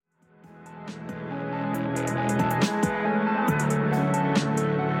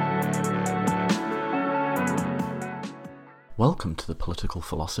Welcome to the Political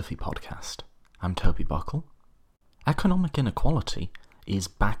Philosophy Podcast. I'm Toby Buckle. Economic inequality is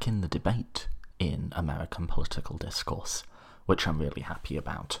back in the debate in American political discourse, which I'm really happy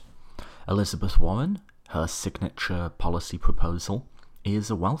about. Elizabeth Warren, her signature policy proposal is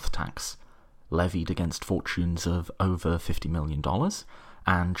a wealth tax levied against fortunes of over $50 million,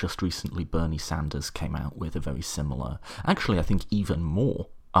 and just recently Bernie Sanders came out with a very similar, actually I think even more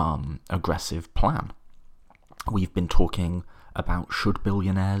aggressive plan. We've been talking about should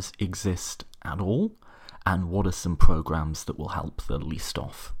billionaires exist at all, and what are some programs that will help the least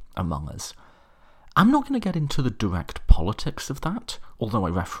off among us. I'm not going to get into the direct politics of that, although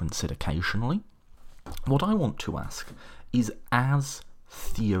I reference it occasionally. What I want to ask is, as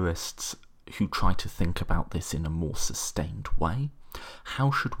theorists who try to think about this in a more sustained way,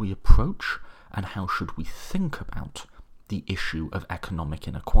 how should we approach and how should we think about the issue of economic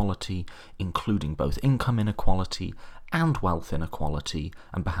inequality, including both income inequality and wealth inequality,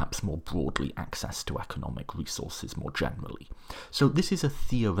 and perhaps more broadly access to economic resources more generally. So this is a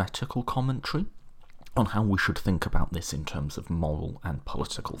theoretical commentary on how we should think about this in terms of moral and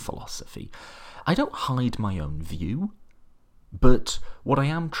political philosophy. I don't hide my own view, but what I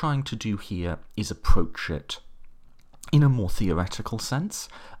am trying to do here is approach it in a more theoretical sense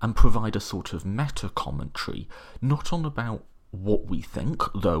and provide a sort of meta-commentary, not on about what we think,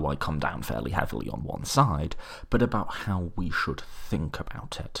 though I come down fairly heavily on one side, but about how we should think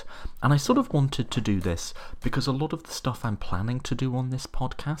about it. And I sort of wanted to do this because a lot of the stuff I'm planning to do on this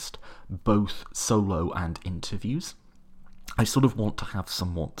podcast, both solo and interviews, I sort of want to have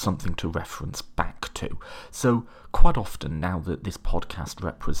something to reference back to. So quite often, now that this podcast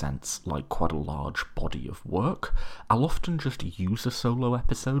represents like quite a large body of work, I'll often just use a solo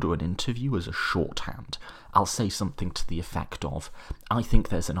episode or an interview as a shorthand. I'll say something to the effect of, I think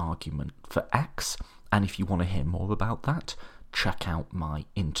there's an argument for X, and if you want to hear more about that, check out my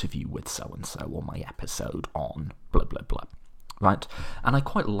interview with so-and-so or my episode on blah blah blah. Right? And I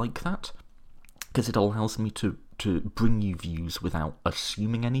quite like that, because it allows me to bring you views without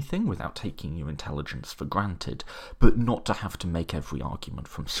assuming anything, without taking your intelligence for granted, but not to have to make every argument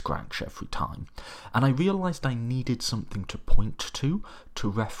from scratch every time. And I realised I needed something to point to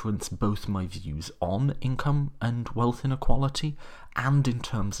reference both my views on income and wealth inequality, and in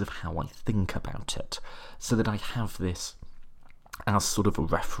terms of how I think about it, so that I have this as sort of a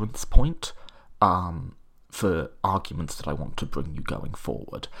reference point, for arguments that I want to bring you going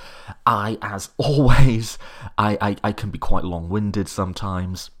forward. As always, I can be quite long-winded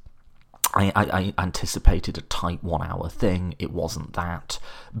sometimes. I anticipated a tight 1 hour thing. It wasn't that,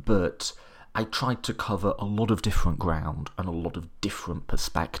 but I tried to cover a lot of different ground and a lot of different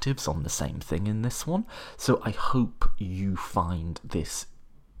perspectives on the same thing in this one. So I hope you find this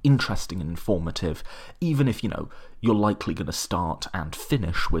interesting and informative, even if, you're likely going to start and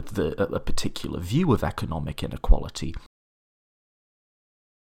finish with a particular view of economic inequality.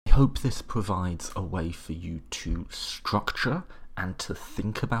 I hope this provides a way for you to structure and to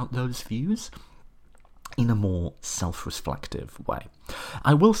think about those views in a more self-reflective way.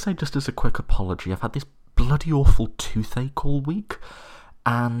 I will say, just as a quick apology, I've had this bloody awful toothache all week,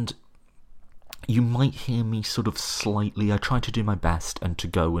 and you might hear me sort of slightly, I try to do my best and to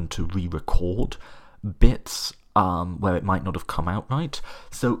go and to re-record bits where it might not have come out right.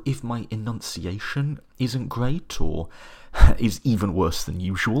 So if my enunciation isn't great, or is even worse than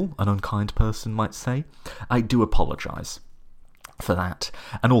usual, an unkind person might say, I do apologise for that.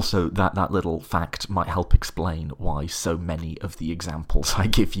 And also that little fact might help explain why so many of the examples I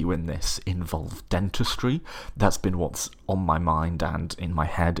give you in this involve dentistry. That's been what's on my mind and in my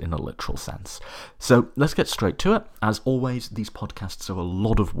head in a literal sense. So let's get straight to it. As always, these podcasts are a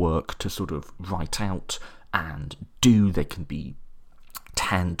lot of work to sort of write out and do. They can be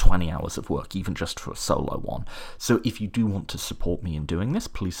 10, 20 hours of work, even just for a solo one. So if you do want to support me in doing this,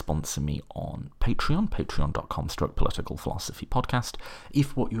 please sponsor me on Patreon, patreon.com/political philosophy podcast.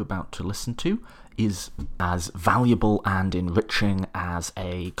 If what you're about to listen to is as valuable and enriching as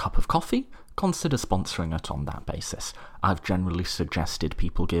a cup of coffee, consider sponsoring it on that basis. I've generally suggested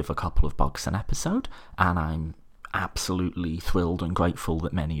people give a couple of bucks an episode, and I'm absolutely thrilled and grateful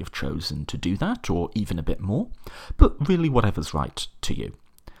that many have chosen to do that, or even a bit more, but really whatever's right to you.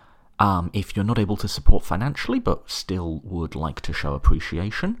 If you're not able to support financially but still would like to show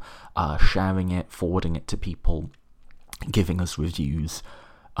appreciation, sharing it, forwarding it to people, giving us reviews,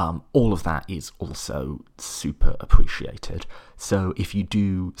 all of that is also super appreciated. So if you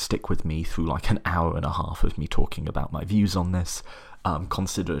do stick with me through like an hour and a half of me talking about my views on this,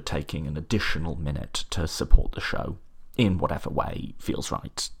 consider taking an additional minute to support the show in whatever way feels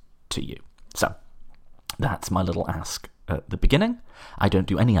right to you. So that's my little ask at the beginning, I don't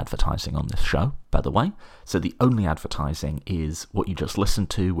do any advertising on this show, by the way, so the only advertising is what you just listened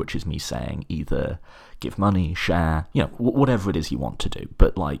to, which is me saying either give money, share, whatever it is you want to do,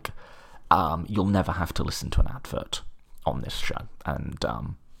 but you'll never have to listen to an advert on this show, and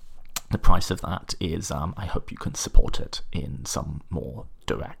the price of that is I hope you can support it in some more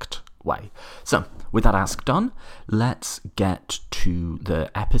direct way. So, with that ask done, let's get to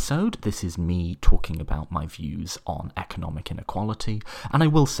the episode. This is me talking about my views on economic inequality, and I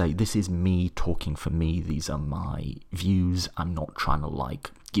will say this is me talking for me. These are my views. I'm not trying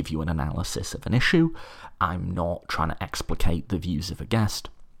to give you an analysis of an issue. I'm not trying to explicate the views of a guest.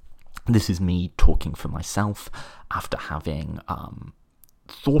 This is me talking for myself after having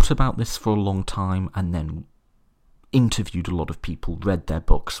thought about this for a long time and then interviewed a lot of people, read their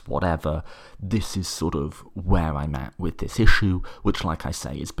books, whatever. This is sort of where I'm at with this issue, which, like I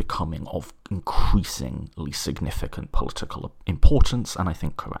say, is becoming of increasingly significant political importance, and I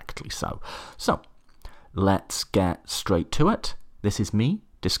think correctly so. So, let's get straight to it. This is me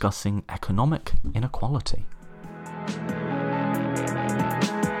discussing economic inequality.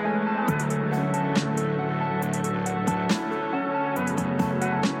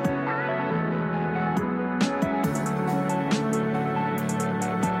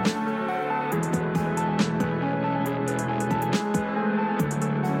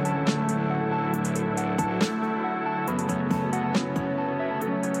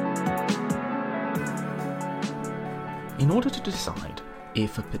 In order to decide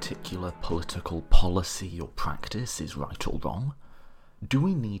if a particular political policy or practice is right or wrong, do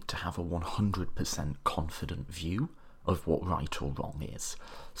we need to have a 100% confident view of what right or wrong is?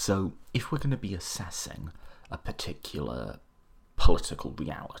 So, if we're going to be assessing a particular political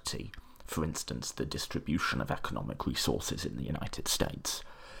reality, for instance, the distribution of economic resources in the United States,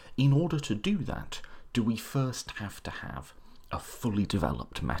 in order to do that, do we first have to have a fully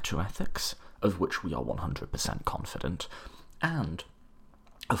developed meta-ethics, of which we are 100% confident, and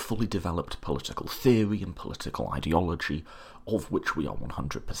a fully developed political theory and political ideology, of which we are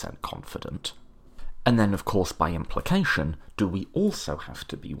 100% confident? And then, of course, by implication, do we also have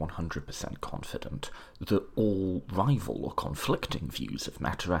to be 100% confident that all rival or conflicting views of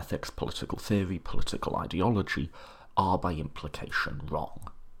meta-ethics, political theory, political ideology are by implication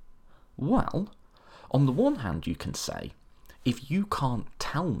wrong? Well, on the one hand, you can say, if you can't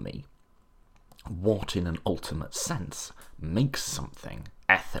tell me what in an ultimate sense makes something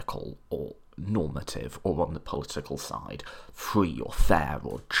ethical or normative or on the political side free or fair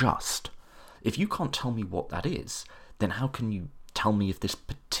or just, if you can't tell me what that is, then how can you tell me if this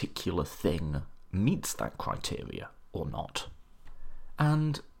particular thing meets that criteria or not?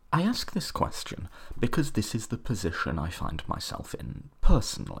 And I ask this question because this is the position I find myself in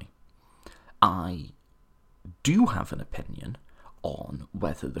personally. I do have an opinion on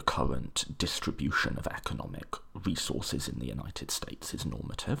whether the current distribution of economic resources in the United States is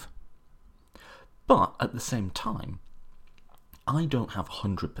normative. But at the same time, I don't have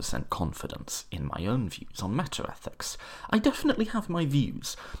 100% confidence in my own views on meta-ethics. I definitely have my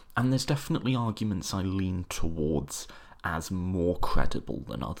views, and there's definitely arguments I lean towards as more credible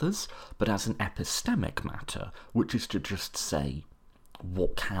than others, but as an epistemic matter, which is to just say,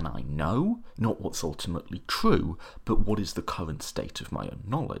 what can I know? Not what's ultimately true, but what is the current state of my own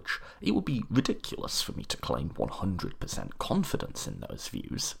knowledge. It would be ridiculous for me to claim 100% confidence in those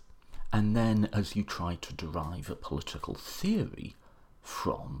views. And then, as you try to derive a political theory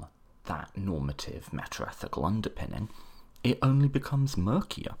from that normative meta-ethical underpinning, it only becomes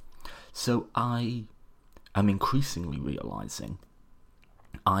murkier. So I am increasingly realising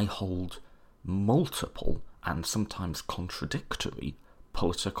I hold multiple and sometimes contradictory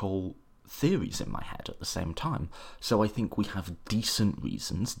political theories in my head at the same time. So I think we have decent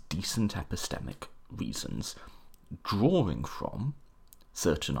reasons, decent epistemic reasons, drawing from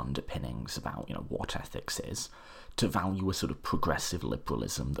certain underpinnings about, what ethics is, to value a sort of progressive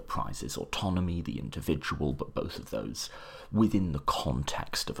liberalism that prizes autonomy, the individual, but both of those within the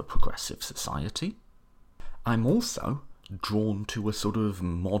context of a progressive society. I'm also drawn to a sort of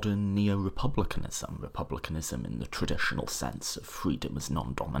modern neo-republicanism, republicanism in the traditional sense of freedom as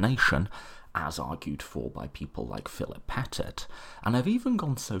non-domination, as argued for by people like Philip Pettit, and I've even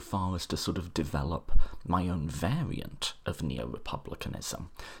gone so far as to sort of develop my own variant of neo-republicanism.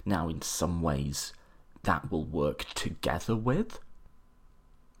 Now, in some ways, that will work together with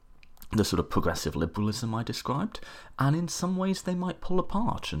the sort of progressive liberalism I described, and in some ways they might pull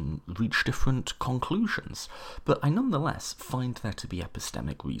apart and reach different conclusions. But I nonetheless find there to be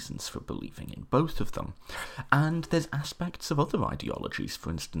epistemic reasons for believing in both of them. And there's aspects of other ideologies, for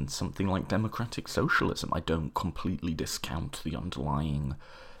instance, something like democratic socialism. I don't completely discount the underlying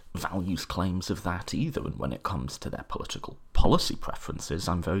values claims of that either, and when it comes to their political policy preferences,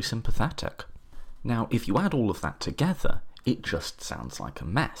 I'm very sympathetic. Now, if you add all of that together, it just sounds like a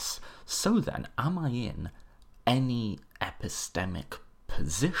mess. So then, am I in any epistemic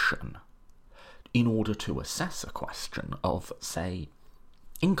position in order to assess a question of, say,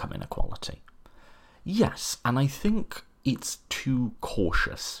 income inequality? Yes, and I think it's too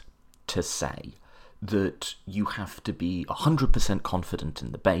cautious to say that you have to be 100% confident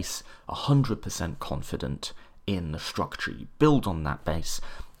in the base, 100% confident in the structure you build on that base,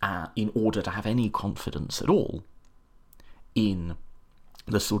 in order to have any confidence at all in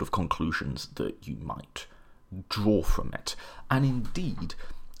the sort of conclusions that you might draw from it. And indeed,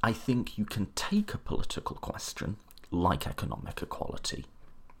 I think you can take a political question like economic equality,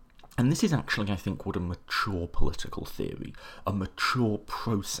 and this is actually, I think, what a mature political theory, a mature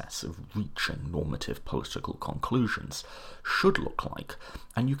process of reaching normative political conclusions should look like.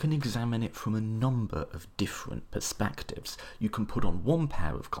 And you can examine it from a number of different perspectives. You can put on one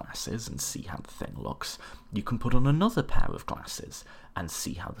pair of glasses and see how the thing looks. You can put on another pair of glasses and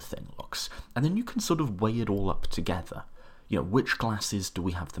see how the thing looks. And then you can sort of weigh it all up together. You know, which glasses do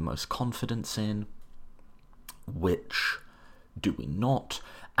we have the most confidence in? Which do we not?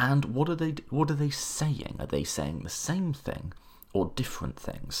 And what are they saying? Are they saying the same thing or different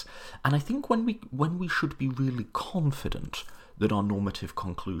things? And I think when we should be really confident that our normative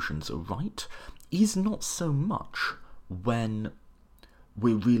conclusions are right is not so much when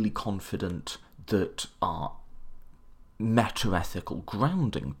we're really confident that our meta-ethical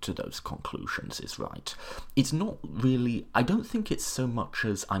grounding to those conclusions is right. It's not really, I don't think it's so much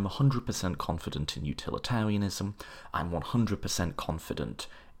as I'm 100% confident in utilitarianism, I'm 100% confident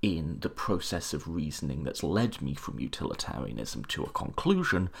in the process of reasoning that's led me from utilitarianism to a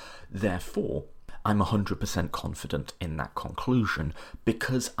conclusion, therefore I'm 100% confident in that conclusion,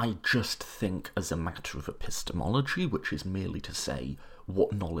 because I just think as a matter of epistemology, which is merely to say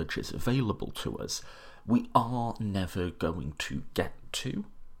what knowledge is available to us, we are never going to get to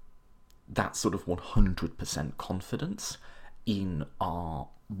that sort of 100% confidence in our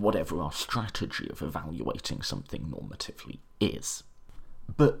whatever our strategy of evaluating something normatively is.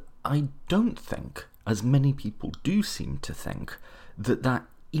 But I don't think, as many people do seem to think, that that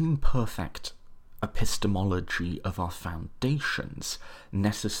imperfect epistemology of our foundations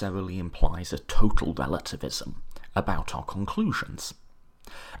necessarily implies a total relativism about our conclusions.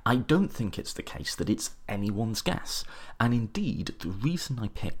 I don't think it's the case that it's anyone's guess, and indeed the reason I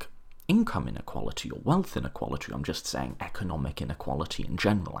pick income inequality or wealth inequality, I'm just saying economic inequality in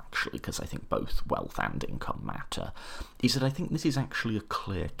general actually, because I think both wealth and income matter, is that I think this is actually a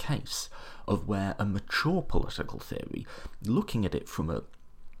clear case of where a mature political theory, looking at it from a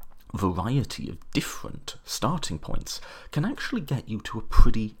variety of different starting points, can actually get you to a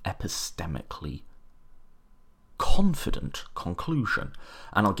pretty epistemically confident conclusion.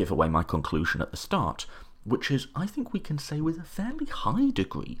 And I'll give away my conclusion at the start, which is, I think we can say with a fairly high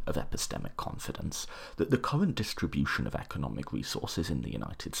degree of epistemic confidence that the current distribution of economic resources in the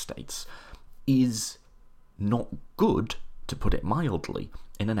United States is not good, to put it mildly,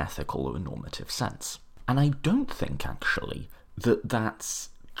 in an ethical or a normative sense. And I don't think, actually, that that's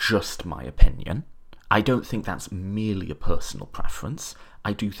just my opinion. I don't think that's merely a personal preference.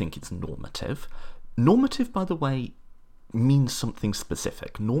 I do think it's normative. Normative, by the way, means something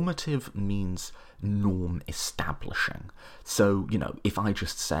specific. Normative means norm establishing. So, if I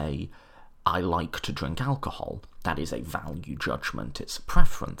just say, I like to drink alcohol, that is a value judgment, it's a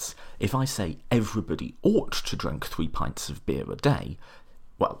preference. If I say everybody ought to drink 3 pints of beer a day,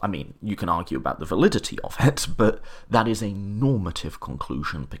 well, I mean, you can argue about the validity of it, but that is a normative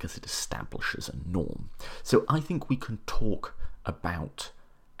conclusion because it establishes a norm. So I think we can talk about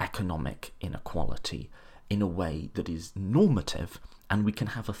economic inequality in a way that is normative, and we can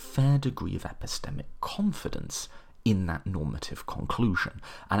have a fair degree of epistemic confidence in that normative conclusion.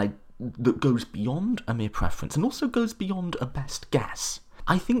 And that goes beyond a mere preference, and also goes beyond a best guess.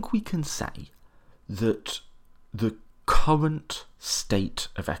 I think we can say that the current state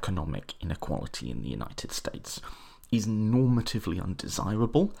of economic inequality in the United States is normatively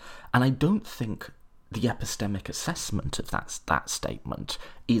undesirable, and I don't think the epistemic assessment of that statement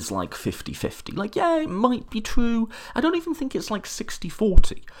is like 50-50. Like, yeah, it might be true. I don't even think it's like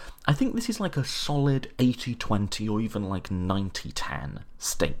 60-40. I think this is like a solid 80-20 or even like 90-10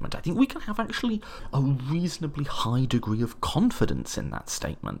 statement. I think we can have actually a reasonably high degree of confidence in that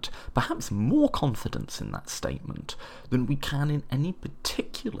statement, perhaps more confidence in that statement than we can in any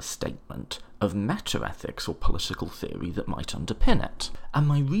particular statement of metaethics or political theory that might underpin it. And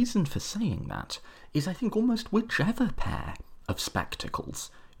my reason for saying that is I think almost whichever pair of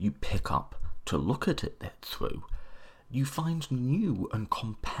spectacles you pick up to look at it through, you find new and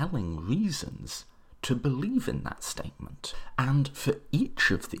compelling reasons to believe in that statement. And for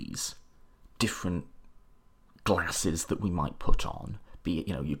each of these different glasses that we might put on, be it,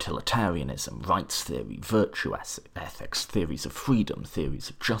 utilitarianism, rights theory, virtue ethics, theories of freedom, theories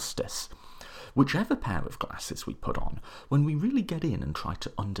of justice, whichever pair of glasses we put on, when we really get in and try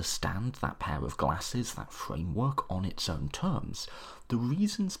to understand that pair of glasses, that framework on its own terms, the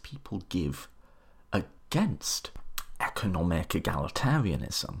reasons people give against economic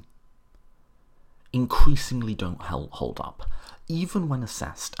egalitarianism increasingly don't hold up, even when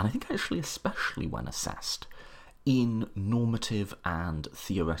assessed, and I think actually especially when assessed, in normative and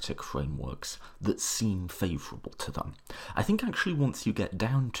theoretic frameworks that seem favourable to them. I think actually once you get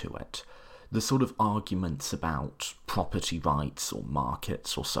down to it, the sort of arguments about property rights or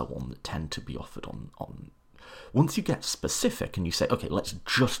markets or so on that tend to be offered on once you get specific and you say, okay, let's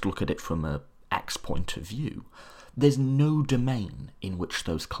just look at it from a X point of view, there's no domain in which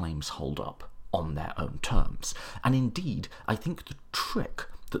those claims hold up on their own terms. And indeed, I think the trick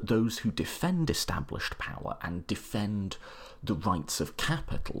that those who defend established power and defend the rights of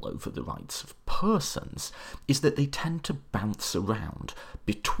capital over the rights of persons is that they tend to bounce around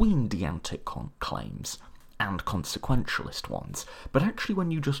between deantic claims and consequentialist ones. But actually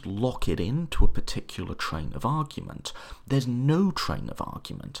when you just lock it into a particular train of argument, there's no train of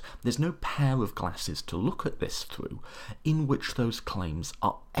argument, there's no pair of glasses to look at this through in which those claims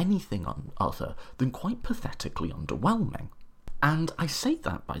are anything other than quite pathetically underwhelming. And I say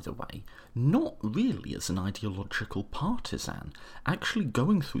that, by the way, not really as an ideological partisan. Actually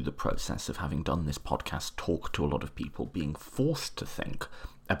going through the process of having done this podcast, talk to a lot of people, being forced to think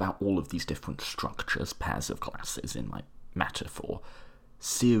about all of these different structures, pairs of glasses in my metaphor,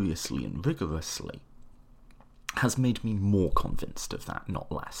 seriously and rigorously, has made me more convinced of that,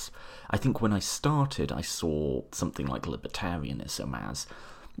 not less. I think when I started, I saw something like libertarianism as,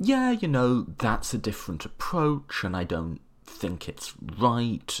 yeah, that's a different approach, and I don't think it's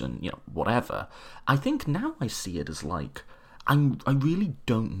right, and whatever. I think now I see it as like, I really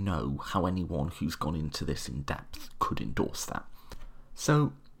don't know how anyone who's gone into this in depth could endorse that.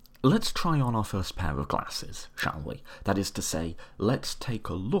 So let's try on our first pair of glasses, shall we? That is to say, let's take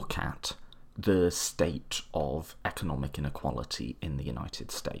a look at the state of economic inequality in the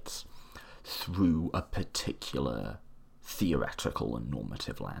United States through a particular theoretical and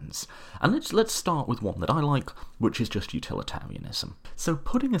normative lens. And let's start with one that I like, which is just utilitarianism. So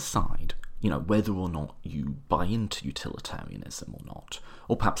putting aside, whether or not you buy into utilitarianism or not,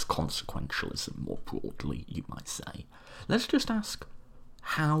 or perhaps consequentialism more broadly, you might say, let's just ask,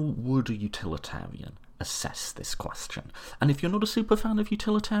 how would a utilitarian assess this question? And if you're not a super fan of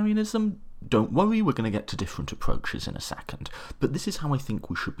utilitarianism, don't worry, we're going to get to different approaches in a second. But this is how I think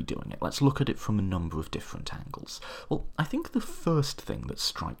we should be doing it. Let's look at it from a number of different angles. Well, I think the first thing that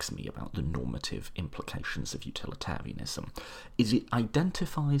strikes me about the normative implications of utilitarianism is it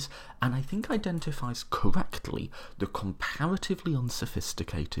identifies, and I think identifies correctly, the comparatively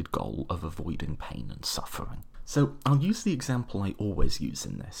unsophisticated goal of avoiding pain and suffering. So I'll use the example I always use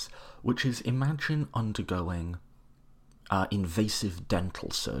in this, which is imagine undergoing invasive dental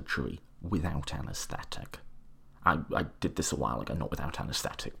surgery without anaesthetic. I did this a while ago, not without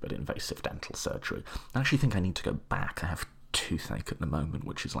anaesthetic, but invasive dental surgery. I actually think I need to go back. I have toothache at the moment,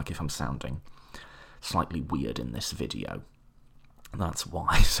 which is like if I'm sounding slightly weird in this video. That's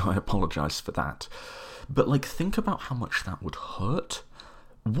why, so I apologise for that. But think about how much that would hurt.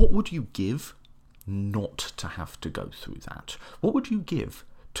 What would you give not to have to go through that? What would you give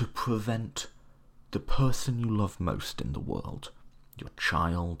to prevent the person you love most in the world, your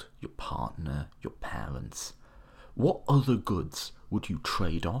child, your partner, your parents, what other goods would you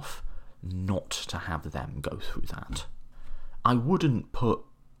trade off not to have them go through that? I wouldn't put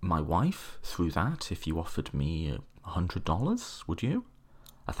my wife through that if you offered me $100, would you?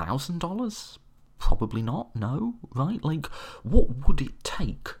 $1,000? Probably not, no, right? What would it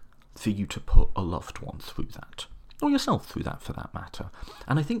take for you to put a loved one through that? Or yourself through that, for that matter.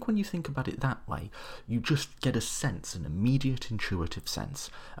 And I think when you think about it that way, you just get a sense, an immediate intuitive sense,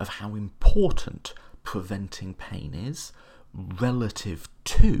 of how important preventing pain is relative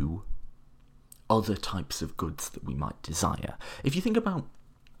to other types of goods that we might desire. If you think about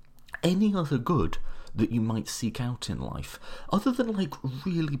any other good that you might seek out in life, other than like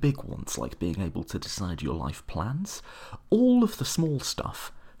really big ones like being able to decide your life plans, all of the small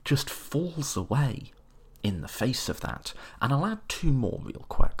stuff just falls away in the face of that. And I'll add two more real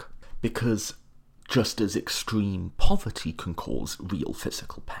quick, because just as extreme poverty can cause real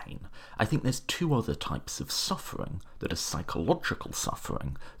physical pain, I think there's two other types of suffering that are psychological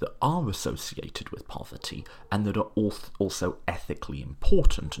suffering that are associated with poverty and that are also ethically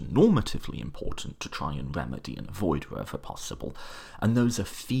important and normatively important to try and remedy and avoid wherever possible. And those are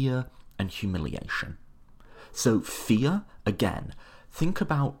fear and humiliation. So fear, again, think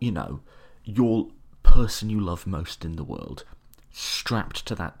about, your person you love most in the world strapped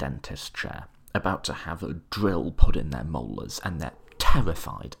to that dentist chair, about to have a drill put in their molars, and they're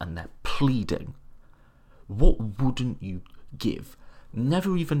terrified and they're pleading. What wouldn't you give?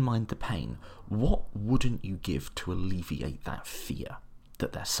 Never even mind the pain. What wouldn't you give to alleviate that fear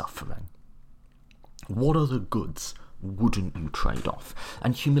that they're suffering? What other goods wouldn't you trade off?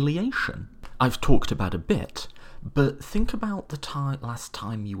 And humiliation, I've talked about a bit, but think about the last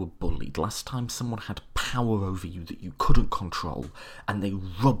time you were bullied, last time someone had power over you that you couldn't control, and they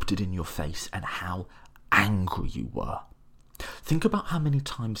rubbed it in your face, and how angry you were. Think about how many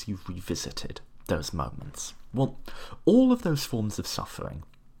times you've revisited those moments. Well, all of those forms of suffering,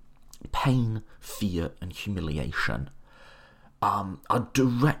 pain, fear, and humiliation, are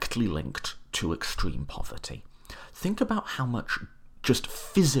directly linked to extreme poverty. Think about how much just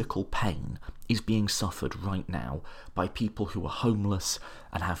physical pain is being suffered right now by people who are homeless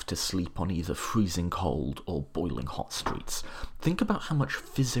and have to sleep on either freezing cold or boiling hot streets. Think about how much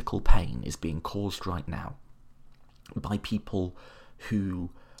physical pain is being caused right now by people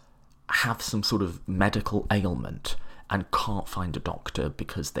who have some sort of medical ailment and can't find a doctor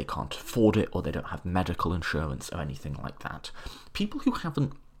because they can't afford it or they don't have medical insurance or anything like that. People who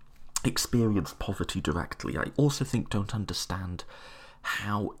haven't experienced poverty directly, I also think, don't understand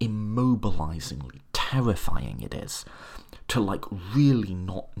how immobilizingly terrifying it is to really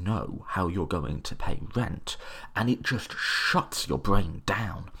not know how you're going to pay rent, and it just shuts your brain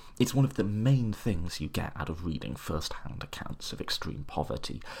down. It's one of the main things you get out of reading first-hand accounts of extreme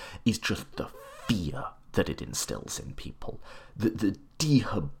poverty, is just the fear that it instills in people, the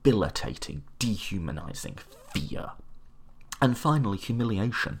debilitating, dehumanizing fear. And finally,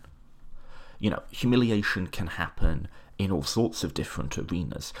 humiliation. Humiliation can happen in all sorts of different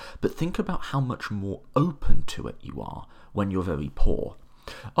arenas, but think about how much more open to it you are when you're very poor.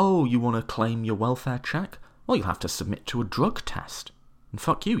 Oh, you want to claim your welfare check? Well, you'll have to submit to a drug test. And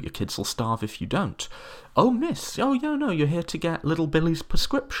fuck you, your kids will starve if you don't. Oh, miss, oh, yeah, no, you're here to get little Billy's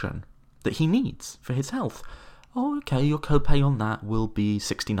prescription that he needs for his health. Oh, okay, your copay on that will be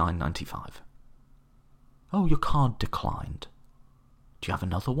 $69.95. Oh, your card declined. Do you have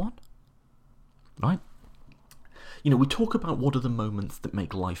another one? Right? We talk about what are the moments that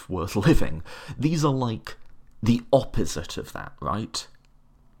make life worth living. These are like the opposite of that, right?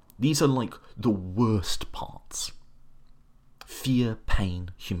 These are like the worst parts. Fear,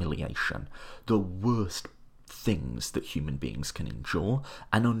 pain, humiliation. The worst things that human beings can endure.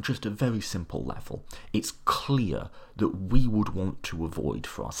 And on just a very simple level, it's clear that we would want to avoid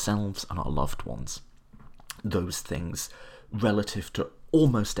for ourselves and our loved ones those things relative to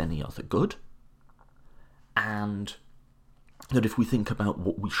almost any other good. And that if we think about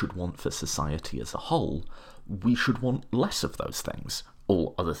what we should want for society as a whole, we should want less of those things,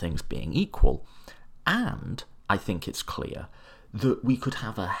 all other things being equal. And I think it's clear that we could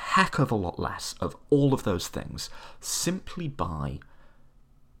have a heck of a lot less of all of those things simply by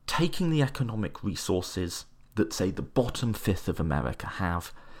taking the economic resources that, say, the bottom fifth of America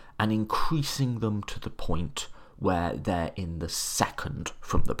have and increasing them to the point where they're in the second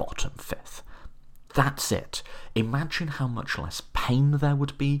from the bottom fifth. That's it. Imagine how much less pain there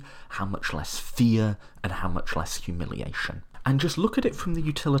would be, how much less fear, and how much less humiliation. And just look at it from the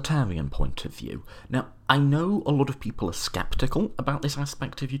utilitarian point of view. Now, I know a lot of people are sceptical about this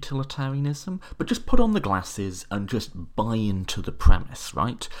aspect of utilitarianism, but just put on the glasses and just buy into the premise,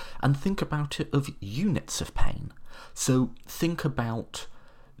 right? And think about it of units of pain. So think about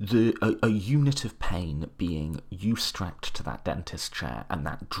a unit of pain being you strapped to that dentist chair and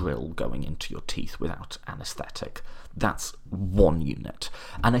that drill going into your teeth without anaesthetic. That's one unit.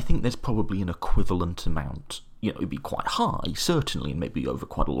 And I think there's probably an equivalent amount, it'd be quite high, certainly, and maybe over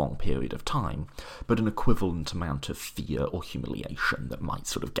quite a long period of time, but an equivalent amount of fear or humiliation that might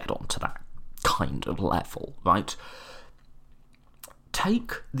sort of get onto that kind of level, right?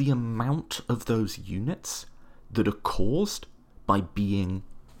 take the amount of those units that are caused by being,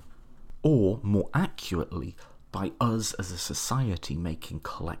 or more accurately, by us as a society making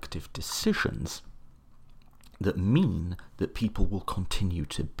collective decisions that mean that people will continue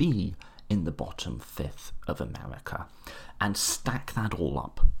to be in the bottom fifth of America, and stack that all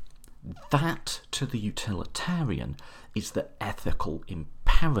up. That, to the utilitarian, is the ethical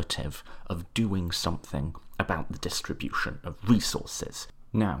imperative of doing something about the distribution of resources.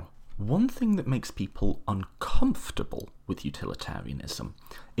 Now, one thing that makes people uncomfortable with utilitarianism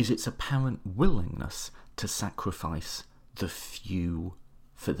is its apparent willingness to sacrifice the few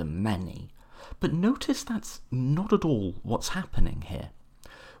for the many. But notice that's not at all what's happening here.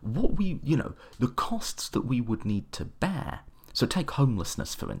 The costs that we would need to bear. So take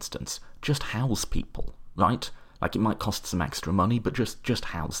homelessness, for instance. Just house people, right? Like, it might cost some extra money, but just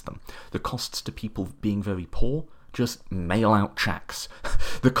house them. The costs to people being very poor, just mail out checks.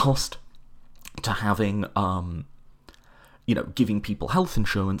 The cost to having, giving people health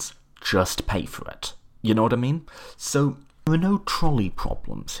insurance, just pay for it. You know what I mean? So there are no trolley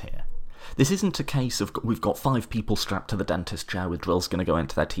problems here. This isn't a case of we've got 5 people strapped to the dentist chair with drills going to go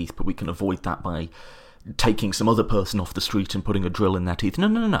into their teeth, but we can avoid that by taking some other person off the street and putting a drill in their teeth.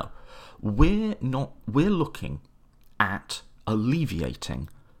 No. We're looking at alleviating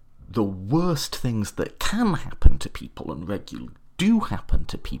the worst things that can happen to people and regularly do happen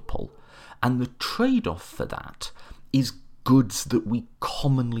to people, and the trade-off for that is goods that we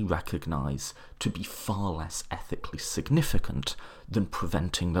commonly recognise to be far less ethically significant than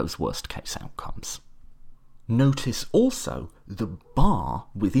preventing those worst-case outcomes. Notice also the bar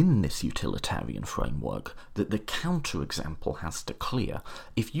within this utilitarian framework that the counterexample has to clear.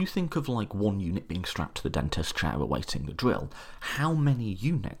 If you think of like one unit being strapped to the dentist chair awaiting the drill, how many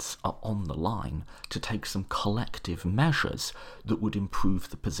units are on the line to take some collective measures that would improve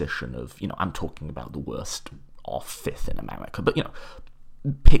the position of, I'm talking about the worst off fifth in America, but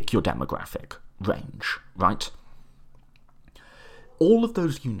pick your demographic range, right? All of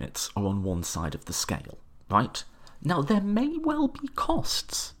those units are on one side of the scale. Right? Now, there may well be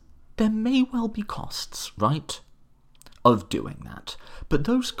costs. Right, of doing that. But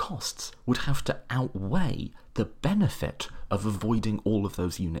those costs would have to outweigh the benefit of avoiding all of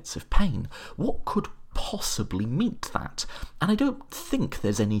those units of pain. What could possibly meet that? And I don't think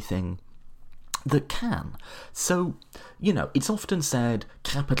there's anything that can. So, it's often said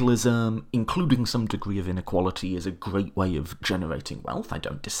capitalism, including some degree of inequality, is a great way of generating wealth. I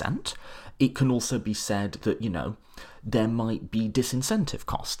don't dissent. It can also be said that, there might be disincentive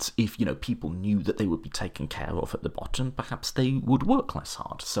costs. If, people knew that they would be taken care of at the bottom, perhaps they would work less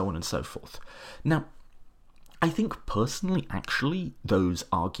hard, so on and so forth. Now, I think personally, actually, those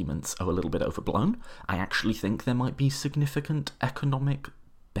arguments are a little bit overblown. I actually think there might be significant economic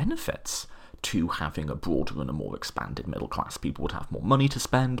benefits to having a broader and a more expanded middle class. People would have more money to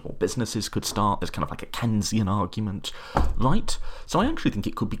spend, more businesses could start. There's kind of like a Keynesian argument, right? So I actually think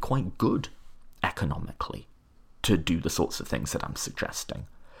it could be quite good economically to do the sorts of things that I'm suggesting.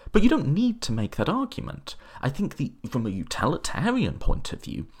 But you don't need to make that argument. I think from a utilitarian point of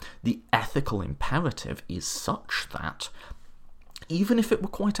view, the ethical imperative is such that even if it were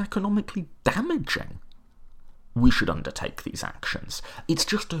quite economically damaging, we should undertake these actions. It's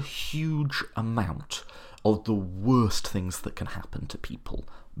just a huge amount of the worst things that can happen to people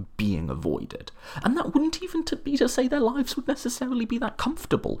being avoided. And that wouldn't even be to say their lives would necessarily be that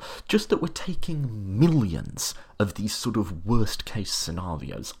comfortable, just that we're taking millions of these sort of worst-case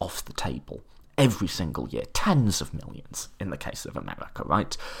scenarios off the table every single year, tens of millions in the case of America,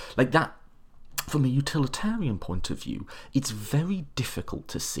 right? Like that, from a utilitarian point of view, it's very difficult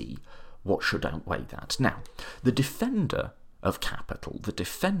to see what should outweigh that. Now, the defender of capital, the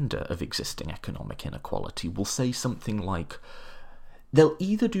defender of existing economic inequality, will say something like, they'll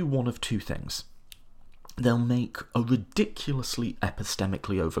either do one of two things. They'll make a ridiculously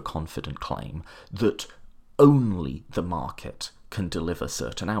epistemically overconfident claim that only the market can deliver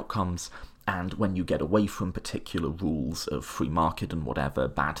certain outcomes, and when you get away from particular rules of free market and whatever,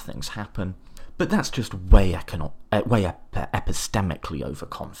 bad things happen. But that's just way epistemically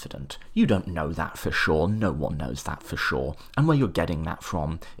overconfident. You don't know that for sure, no one knows that for sure, and where you're getting that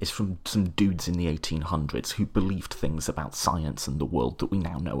from is from some dudes in the 1800s who believed things about science and the world that we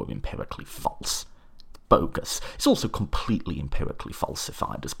now know are empirically false. Bogus. It's also completely empirically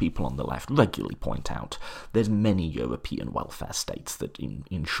falsified, as people on the left regularly point out. There's many European welfare states that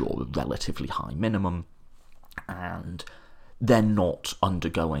ensure a relatively high minimum, and they're not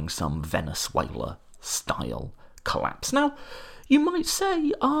undergoing some Venezuela-style collapse. Now, you might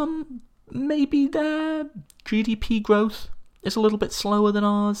say, maybe their GDP growth is a little bit slower than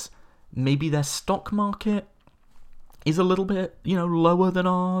ours. Maybe their stock market is a little bit, lower than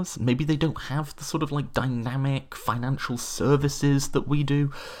ours. Maybe they don't have the sort of like dynamic financial services that we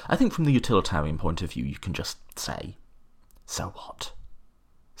do. I think from the utilitarian point of view, you can just say, so what?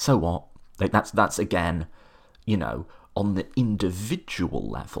 So what? Like that's again, on the individual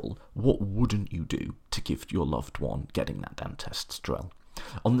level, what wouldn't you do to give your loved one getting that dentist's drill?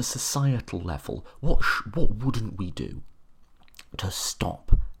 On the societal level, what wouldn't we do to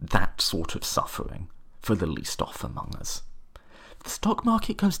stop that sort of suffering for the least off among us? The stock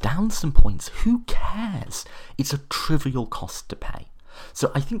market goes down some points. Who cares? It's a trivial cost to pay.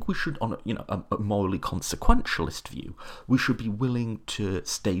 So I think we should, on a morally consequentialist view, we should be willing to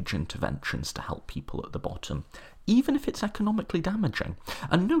stage interventions to help people at the bottom, even if it's economically damaging.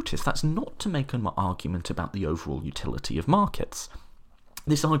 And notice that's not to make an argument about the overall utility of markets.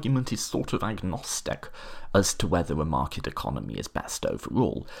 This argument is sort of agnostic as to whether a market economy is best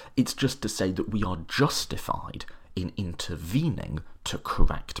overall. It's just to say that we are justified in intervening to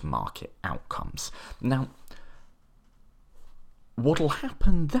correct market outcomes. Now, what'll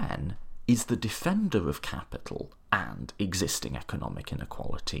happen then is the defender of capital and existing economic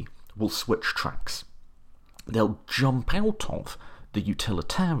inequality will switch tracks. They'll jump out of the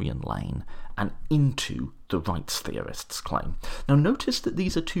utilitarian lane and into the rights theorists' claim. Now notice that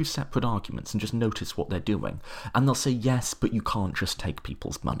these are two separate arguments, and just notice what they're doing. And they'll say, yes, but you can't just take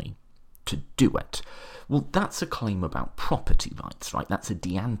people's money to do it. Well, that's a claim about property rights, right? That's a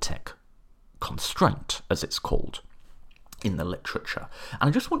deantic constraint, as it's called in the literature. And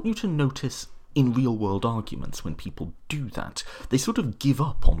I just want you to notice in real-world arguments, when people do that, they sort of give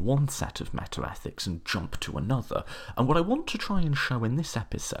up on one set of meta-ethics and jump to another. And what I want to try and show in this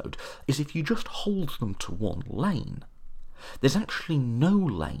episode is if you just hold them to one lane, there's actually no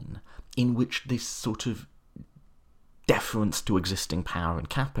lane in which this sort of deference to existing power and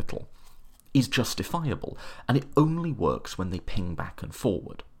capital is justifiable, and it only works when they ping back and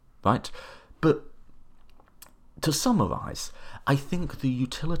forward, right? But to summarise, I think the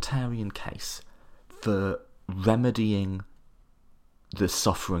utilitarian case for remedying the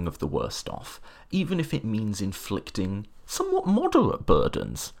suffering of the worst off, even if it means inflicting somewhat moderate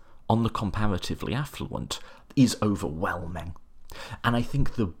burdens on the comparatively affluent, is overwhelming. And I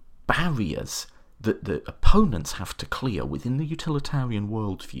think the barriers that the opponents have to clear within the utilitarian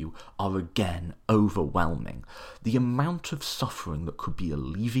worldview are again overwhelming. The amount of suffering that could be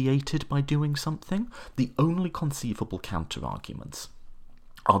alleviated by doing something, the only conceivable counter-arguments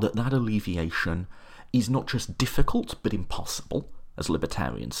are that alleviation is not just difficult but impossible, as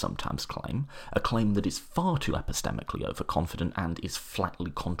libertarians sometimes claim, a claim that is far too epistemically overconfident and is flatly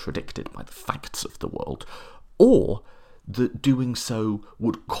contradicted by the facts of the world, or that doing so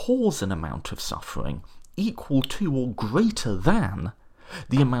would cause an amount of suffering equal to or greater than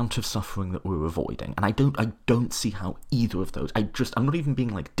the amount of suffering that we're avoiding. And I don't see how either of those, I'm not even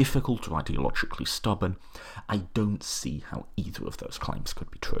being like difficult or ideologically stubborn, I don't see how either of those claims could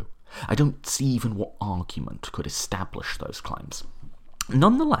be true. I don't see even what argument could establish those claims.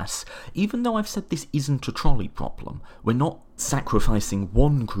 Nonetheless, even though I've said this isn't a trolley problem, we're not sacrificing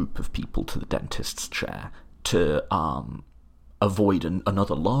one group of people to the dentist's chair to avoid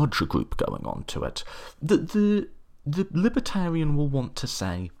another larger group going on to it. The libertarian will want to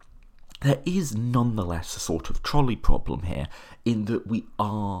say there is nonetheless a sort of trolley problem here, in that we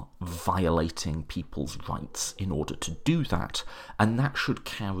are violating people's rights in order to do that, and that should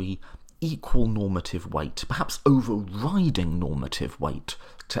carry equal normative weight, perhaps overriding normative weight,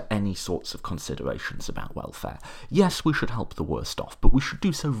 to any sorts of considerations about welfare. Yes, we should help the worst off, but we should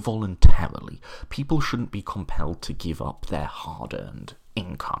do so voluntarily. People shouldn't be compelled to give up their hard-earned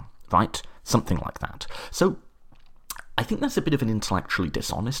income, right? Something like that. So I think that's a bit of an intellectually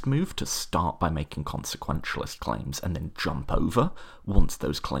dishonest move to start by making consequentialist claims and then jump over once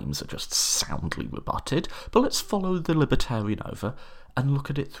those claims are just soundly rebutted. But let's follow the libertarian over and look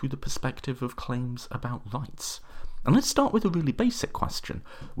at it through the perspective of claims about rights. And let's start with a really basic question,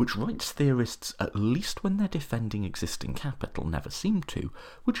 which rights theorists, at least when they're defending existing capital, never seem to,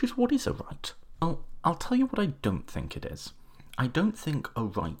 which is, what is a right? Well, I'll tell you what I don't think it is. I don't think a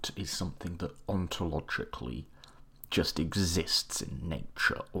right is something that ontologically just exists in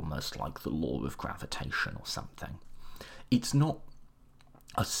nature, almost like the law of gravitation or something. It's not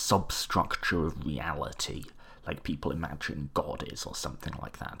a substructure of reality, like people imagine God is, or something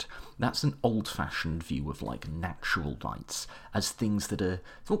like that. That's an old-fashioned view of, like, natural rights as things that are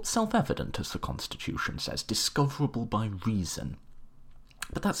self-evident, as the Constitution says, discoverable by reason.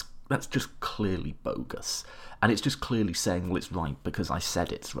 But that's just clearly bogus. And it's just clearly saying, well, it's right because I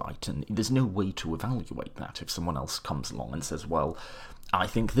said it's right, and there's no way to evaluate that if someone else comes along and says, well, I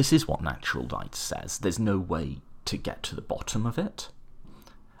think this is what natural rights says. There's no way to get to the bottom of it.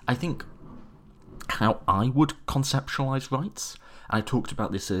 I think how I would conceptualise rights, and I talked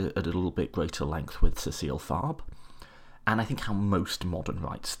about this at a little bit greater length with Cecile Fabre, and I think how most modern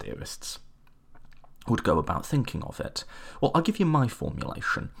rights theorists would go about thinking of it. Well, I'll give you my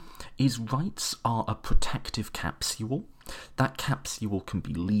formulation, is rights are a protective capsule. That capsule can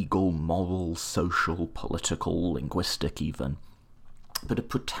be legal, moral, social, political, linguistic even, but a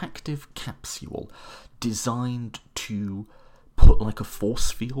protective capsule designed to put like a force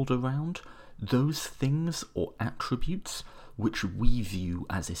field around those things or attributes which we view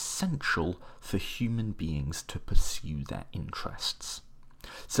as essential for human beings to pursue their interests.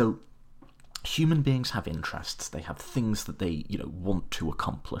 So, human beings have interests, they have things that they, want to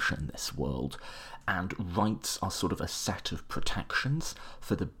accomplish in this world, and rights are sort of a set of protections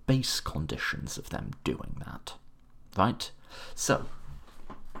for the base conditions of them doing that, right? So,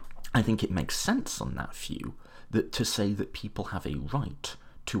 I think it makes sense on that view that to say that people have a right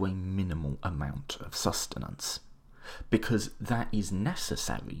to a minimal amount of sustenance, because that is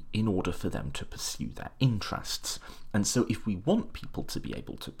necessary in order for them to pursue their interests. And so if we want people to be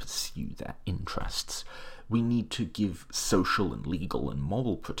able to pursue their interests, we need to give social and legal and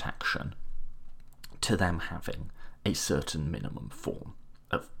moral protection to them having a certain minimum form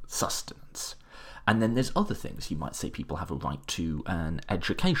of sustenance. And then there's other things. You might say people have a right to an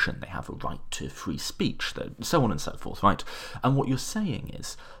education, they have a right to free speech, so on and so forth, right? And what you're saying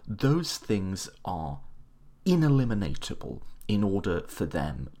is those things are ineliminatable in order for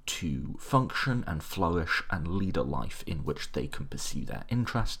them to function and flourish and lead a life in which they can pursue their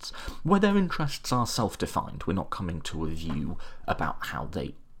interests, where their interests are self-defined. We're not coming to a view about how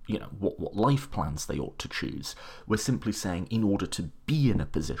they, what life plans they ought to choose. We're simply saying in order to be in a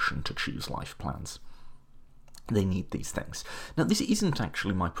position to choose life plans, they need these things. Now, this isn't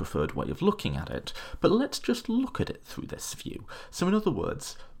actually my preferred way of looking at it, but let's just look at it through this view. So in other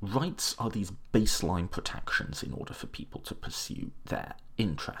words, rights are these baseline protections in order for people to pursue their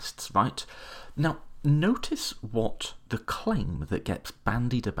interests, right? Now, notice what the claim that gets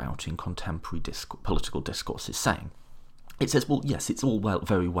bandied about in contemporary political discourse is saying. It says, well, yes, it's all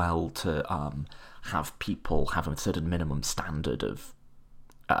very well to have people have a certain minimum standard of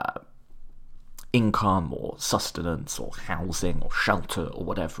income or sustenance or housing or shelter or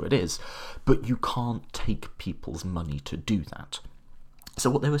whatever it is, but you can't take people's money to do that. So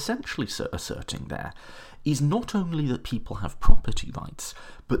what they're essentially asserting there is not only that people have property rights,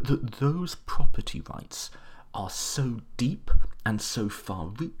 but that those property rights are so deep and so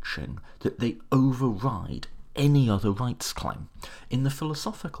far-reaching that they override any other rights claim. In the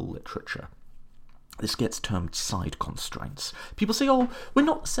philosophical literature, this gets termed side constraints. People say, oh, we're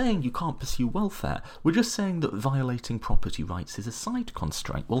not saying you can't pursue welfare, we're just saying that violating property rights is a side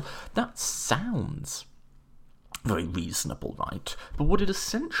constraint. Well, that sounds very reasonable, right? But what it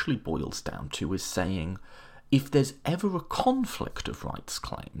essentially boils down to is saying, if there's ever a conflict of rights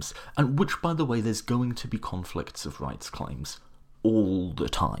claims, and which, by the way, there's going to be conflicts of rights claims all the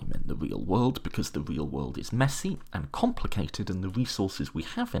time in the real world, because the real world is messy and complicated and the resources we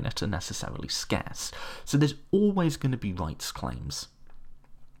have in it are necessarily scarce. So there's always going to be rights claims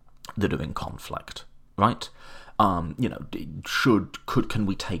that are in conflict, right? Can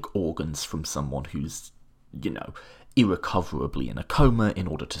we take organs from someone who's, irrecoverably in a coma in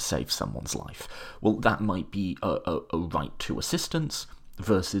order to save someone's life? Well, that might be a right to assistance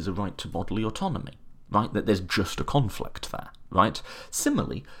versus a right to bodily autonomy, right? That there's just a conflict there, right?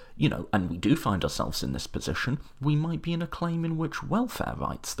 Similarly, and we do find ourselves in this position, we might be in a claim in which welfare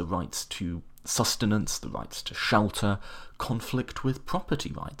rights, the rights to sustenance, the rights to shelter, conflict with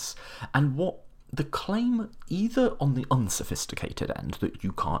property rights. And what the claim, either on the unsophisticated end, that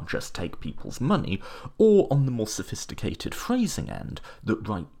you can't just take people's money, or on the more sophisticated phrasing end,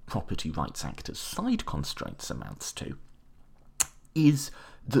 that property rights act as side constraints amounts to, is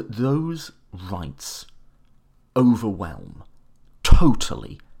that those rights overwhelm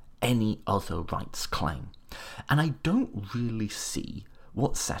totally any other rights claim. And I don't really see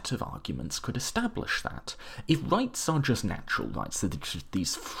what set of arguments could establish that. If rights are just natural rights, they're just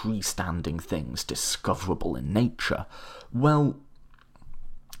these freestanding things discoverable in nature, well,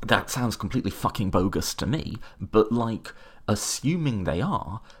 that sounds completely fucking bogus to me, but assuming they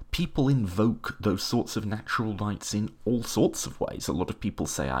are, people invoke those sorts of natural rights in all sorts of ways. A lot of people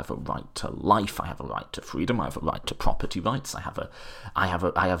say, I have a right to life, I have a right to freedom, I have a right to property rights, I have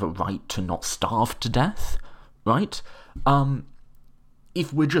a right to not starve to death, right?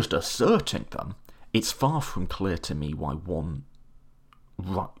 if we're just asserting them, it's far from clear to me why one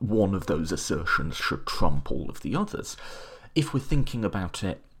of those assertions should trump all of the others. If we're thinking about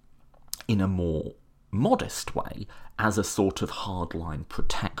it in a more modest way, as a sort of hardline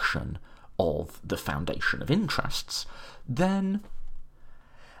protection of the foundation of interests, then,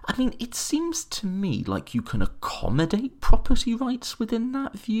 I mean, it seems to me like you can accommodate property rights within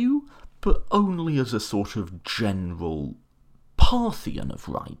that view, but only as a sort of general pantheon of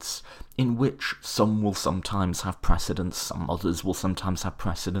rights, in which some will sometimes have precedence, some others will sometimes have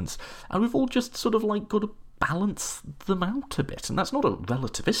precedence, and we've all just sort of like got to balance them out a bit. And that's not a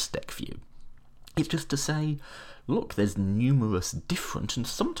relativistic view. It's just to say, look, there's numerous different and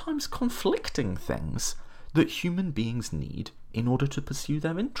sometimes conflicting things that human beings need in order to pursue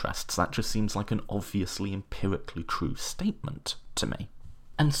their interests. That just seems like an obviously empirically true statement to me.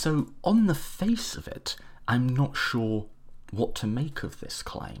 And so, on the face of it, I'm not sure what to make of this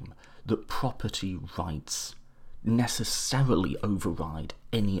claim that property rights necessarily override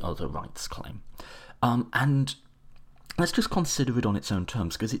any other rights claim. And let's just consider it on its own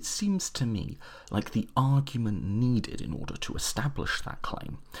terms, because it seems to me like the argument needed in order to establish that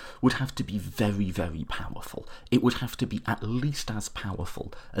claim would have to be very, very powerful. It would have to be at least as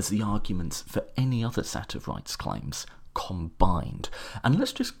powerful as the arguments for any other set of rights claims combined. And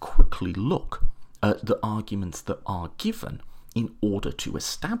let's just quickly look at the arguments that are given in order to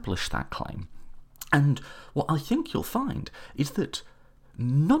establish that claim. And what I think you'll find is that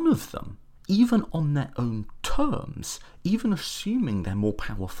none of them, even on their own terms, even assuming they're more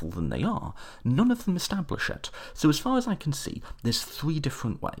powerful than they are, none of them establish it. So as far as I can see, there's 3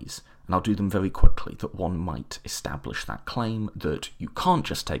 different ways, and I'll do them very quickly, that one might establish that claim that you can't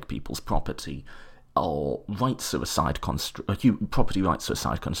just take people's property, or property rights are a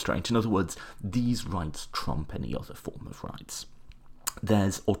side constraint. In other words, these rights trump any other form of rights.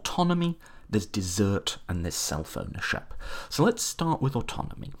 There's autonomy, there's desert, and there's self-ownership. So let's start with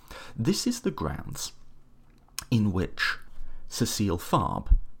autonomy. This is the grounds in which Cecile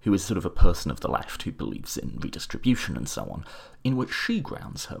Fabre, who is sort of a person of the left who believes in redistribution and so on, in which she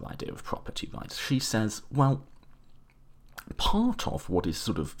grounds her idea of property rights. She says, well, part of what is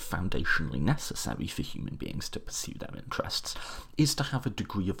sort of foundationally necessary for human beings to pursue their interests is to have a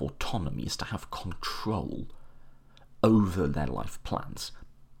degree of autonomy, is to have control over their life plans.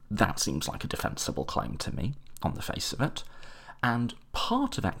 That seems like a defensible claim to me, on the face of it. And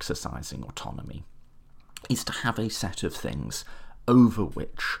part of exercising autonomy is to have a set of things over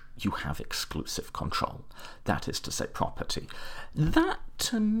which you have exclusive control. That is to say, property. That,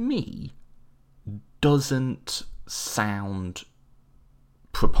 to me, doesn't sound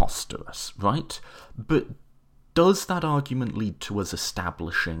preposterous, right? But does that argument lead to us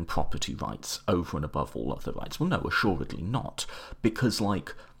establishing property rights over and above all other rights? Well, no, assuredly not. Because,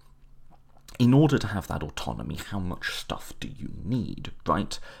 in order to have that autonomy, how much stuff do you need,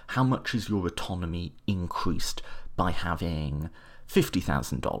 right? How much is your autonomy increased by having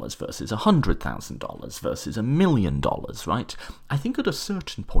 $50,000 versus $100,000 versus $1 million, right? I think at a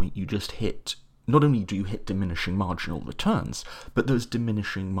certain point you just hit, not only do you hit diminishing marginal returns, but those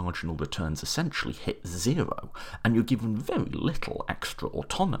diminishing marginal returns essentially hit 0, and you're given very little extra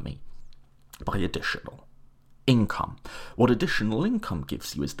autonomy by additional income. What additional income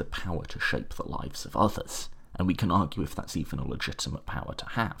gives you is the power to shape the lives of others, and we can argue if that's even a legitimate power to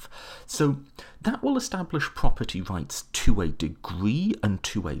have. So that will establish property rights to a degree and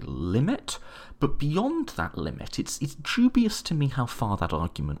to a limit, but beyond that limit, it's dubious to me how far that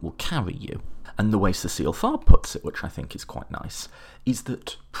argument will carry you. And the way Cecile Fabre puts it, which I think is quite nice, is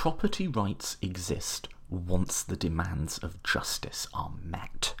that property rights exist once the demands of justice are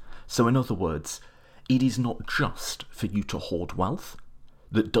met. So in other words, it is not just for you to hoard wealth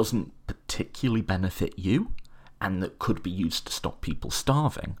that doesn't particularly benefit you and that could be used to stop people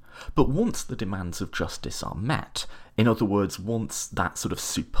starving, but once the demands of justice are met, in other words, once that sort of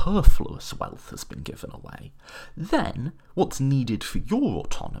superfluous wealth has been given away, then what's needed for your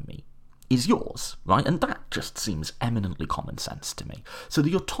autonomy is yours, right? And that just seems eminently common sense to me. So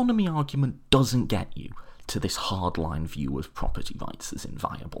the autonomy argument doesn't get you to this hardline view of property rights as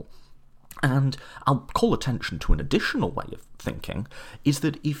inviolable. And I'll call attention to an additional way of thinking, is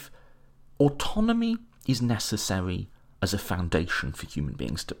that if autonomy is necessary as a foundation for human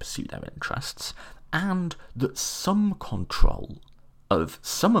beings to pursue their interests, and that some control of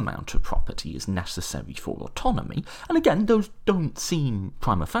some amount of property is necessary for autonomy, and again, those don't seem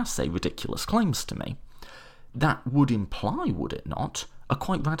prima facie ridiculous claims to me, that would imply, would it not, a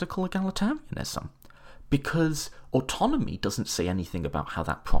quite radical egalitarianism? Because autonomy doesn't say anything about how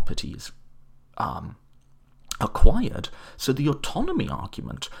that property is acquired. So the autonomy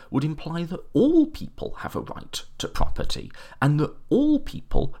argument would imply that all people have a right to property and that all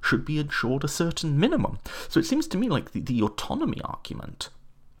people should be insured a certain minimum. So it seems to me like the autonomy argument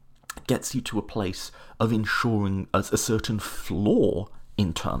gets you to a place of ensuring a certain floor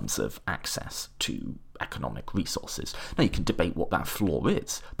in terms of access to economic resources. Now, you can debate what that floor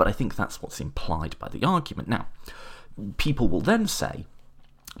is, but I think that's what's implied by the argument. Now, people will then say,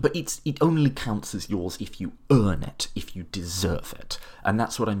 but it only counts as yours if you earn it, if you deserve it. And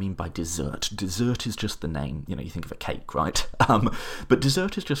that's what I mean by desert. Desert is just the name, you think of a cake, right? But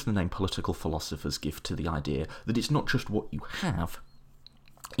desert is just the name political philosophers give to the idea that it's not just what you have,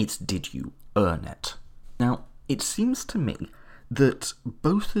 it's did you earn it. Now, it seems to me that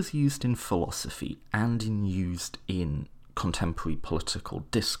both as used in philosophy and used in contemporary political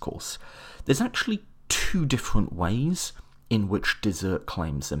discourse, there's actually two different ways in which desert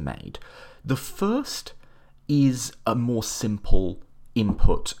claims are made. The first is a more simple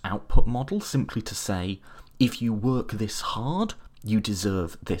input-output model, simply to say, if you work this hard, you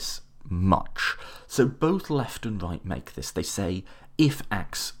deserve this much. So both left and right make this. They say, if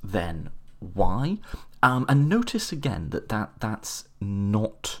X, then Y. And notice again that's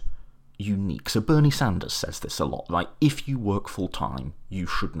not unique. So Bernie Sanders says this a lot, right? If you work full-time, you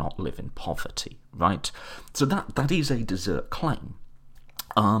should not live in poverty, right? So that is a desert claim.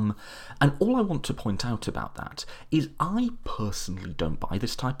 And all I want to point out about that is I personally don't buy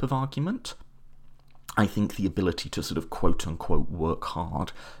this type of argument. I think the ability to sort of quote-unquote work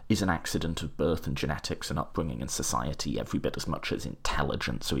hard is an accident of birth and genetics and upbringing and society every bit as much as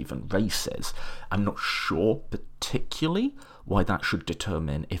intelligence or even race is. I'm not sure particularly why that should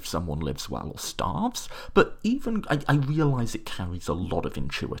determine if someone lives well or starves, but even I realise it carries a lot of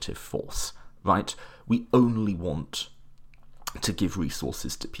intuitive force, right? We only want to give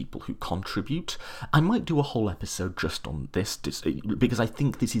resources to people who contribute. I might do a whole episode just on this, because I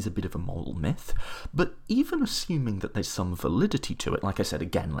think this is a bit of a moral myth, but even assuming that there's some validity to it, like I said,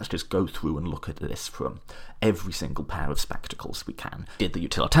 again, let's just go through and look at this from every single pair of spectacles we can. We did the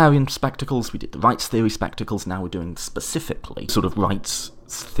utilitarian spectacles, we did the rights theory spectacles, now we're doing specifically sort of rights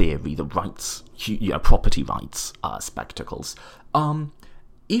theory, the rights, property rights spectacles.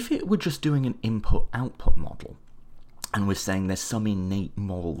 If it were just doing an input-output model, and we're saying there's some innate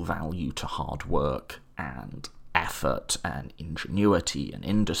moral value to hard work and effort and ingenuity and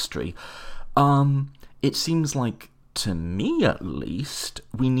industry, it seems like, to me at least,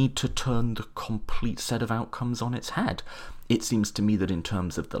 we need to turn the complete set of outcomes on its head. It seems to me that in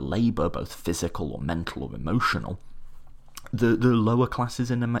terms of the labour, both physical or mental or emotional, the lower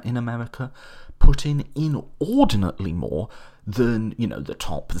classes in America put in inordinately more than, the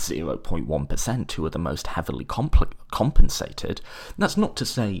top 0.1% who are the most heavily compensated. That's not to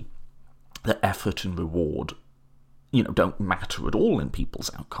say that effort and reward, don't matter at all in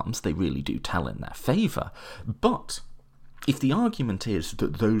people's outcomes. They really do tell in their favour. But if the argument is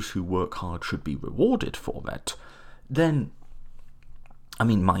that those who work hard should be rewarded for it, then, I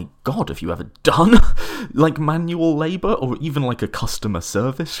mean, my God, have you ever done, like, manual labour or even, like, a customer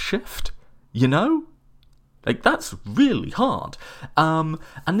service shift? Like, that's really hard. And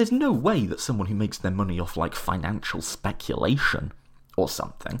there's no way that someone who makes their money off, like, financial speculation or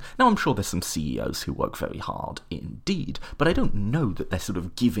something. Now, I'm sure there's some CEOs who work very hard indeed, but I don't know that they're sort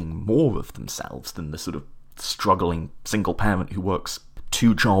of giving more of themselves than the sort of struggling single parent who works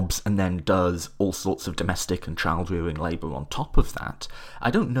 2 jobs and then does all sorts of domestic and child-rearing labour on top of that.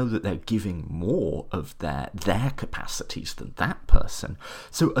 I don't know that they're giving more of their capacities than that person.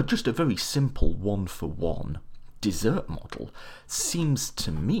 So just a very simple one-for-one desert model seems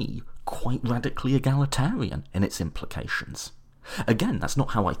to me quite radically egalitarian in its implications. Again, that's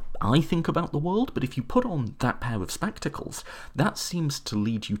not how I think about the world, but if you put on that pair of spectacles, that seems to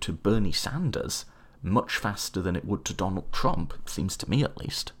lead you to Bernie Sanders much faster than it would to Donald Trump, seems to me at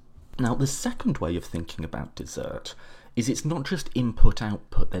least. Now, the second way of thinking about desert is it's not just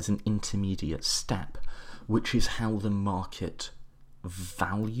input-output, there's an intermediate step, which is how the market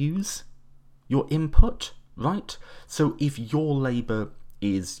values your input, right? So if your labour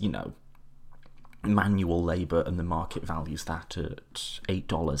is, manual labour and the market values that at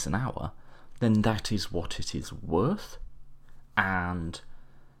 $8 an hour, then that is what it is worth. And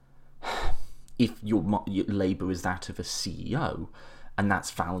if your labour is that of a CEO, and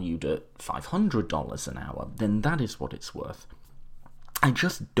that's valued at $500 an hour, then that is what it's worth. I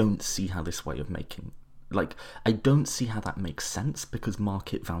just don't see how this way of making... I don't see how that makes sense, because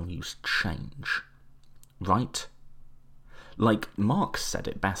market values change, right? Like, Marx said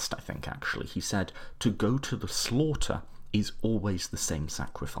it best, I think, actually. He said, to go to the slaughter is always the same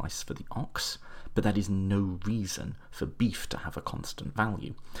sacrifice for the ox, but that is no reason for beef to have a constant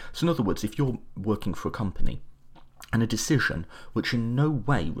value. So in other words, if you're working for a company and a decision which in no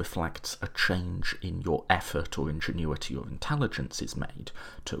way reflects a change in your effort or ingenuity or intelligence is made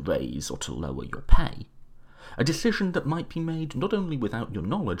to raise or to lower your pay, a decision that might be made not only without your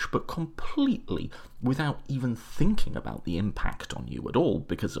knowledge, but completely without even thinking about the impact on you at all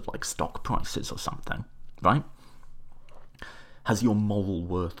because of like stock prices or something, right? Has your moral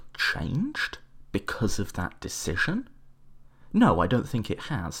worth changed because of that decision? No, I don't think it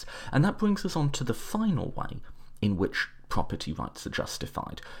has. And that brings us on to the final way in which property rights are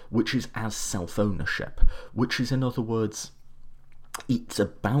justified, which is as self-ownership, which is, in other words, it's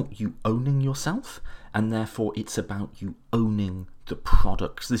about you owning yourself, and therefore it's about you owning the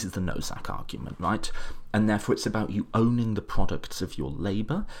products. This is the Nozick argument, right? And therefore it's about you owning the products of your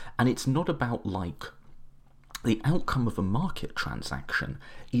labour, and it's not about, like, the outcome of a market transaction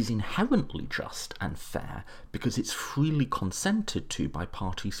is inherently just and fair because it's freely consented to by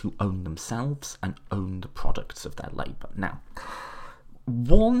parties who own themselves and own the products of their labour. Now,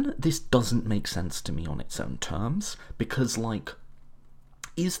 one, this doesn't make sense to me on its own terms because, like,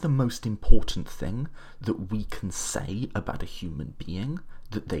 is the most important thing that we can say about a human being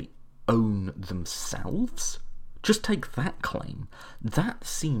that they own themselves? Just take that claim. That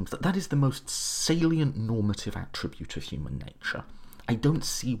seems that is the most salient normative attribute of human nature. I don't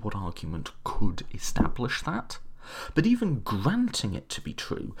see what argument could establish that. But even granting it to be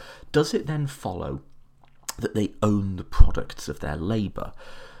true, does it then follow that they own the products of their labour?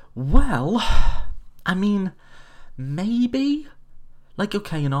 Well, I mean, maybe. Like,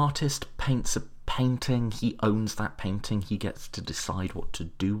 okay, an artist paints a painting, he owns that painting, he gets to decide what to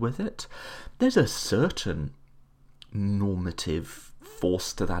do with it. There's a certain normative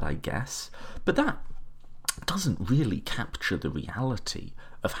force to that, I guess, but that doesn't really capture the reality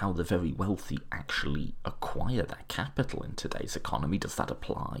of how the very wealthy actually acquire their capital in today's economy. Does that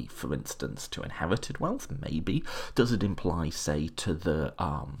apply, for instance, to inherited wealth? Maybe. Does it imply, say, to the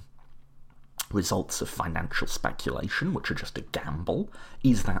results of financial speculation, which are just a gamble?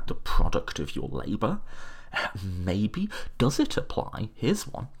 Is that the product of your labour? Maybe. Does it apply? Here's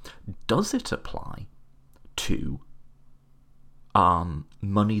one. Does it apply to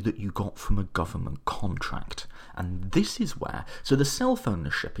money that you got from a government contract? And this is where, so the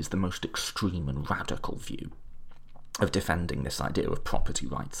self-ownership is the most extreme and radical view of defending this idea of property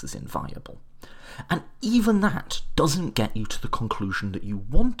rights as inviolable. And even that doesn't get you to the conclusion that you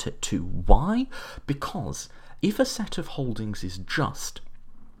want it to. Why? Because if a set of holdings is just,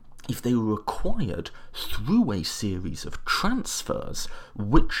 if they were acquired through a series of transfers,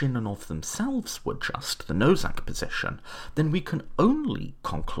 which in and of themselves were just, the Nozick position, then we can only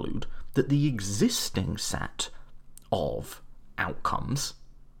conclude that the existing set of outcomes,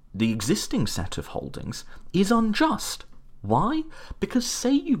 the existing set of holdings, is unjust. Why? Because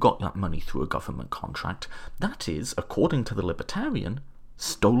say you got that money through a government contract, that is, according to the libertarian,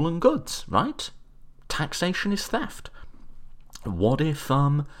 stolen goods, right? Taxation is theft. What if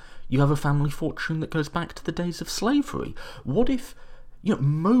you have a family fortune that goes back to the days of slavery? What if,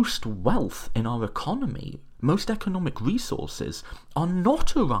 most wealth in our economy, most economic resources are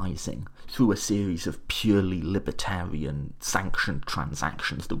not arising through a series of purely libertarian sanctioned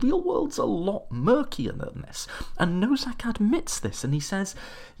transactions? The real world's a lot murkier than this. And Nozick admits this, and he says,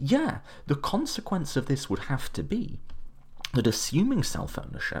 yeah, the consequence of this would have to be that assuming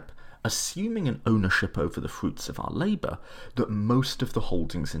self-ownership, assuming an ownership over the fruits of our labour, that most of the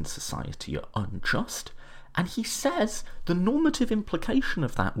holdings in society are unjust. And he says the normative implication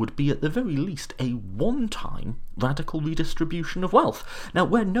of that would be, at the very least, a one-time radical redistribution of wealth. Now,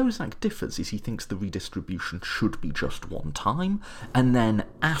 where Nozick differs is he thinks the redistribution should be just one time, and then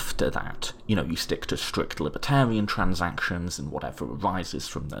after that, you stick to strict libertarian transactions, and whatever arises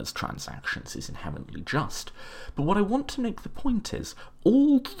from those transactions is inherently just. But what I want to make the point is,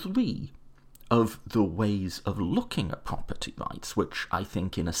 all three of the ways of looking at property rights, which I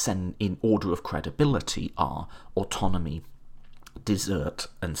think in order of credibility are autonomy, desert,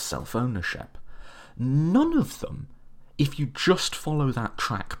 and self-ownership, none of them, if you just follow that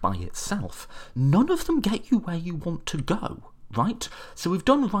track by itself, none of them get you where you want to go, right? So we've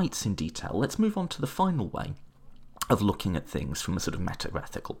done rights in detail. Let's move on to the final way of looking at things from a sort of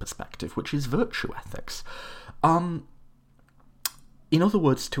meta-ethical perspective, which is virtue ethics. In other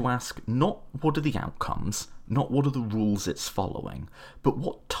words, to ask not what are the outcomes, not what are the rules it's following, but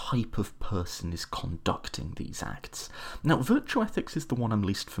what type of person is conducting these acts. Now, virtue ethics is the one I'm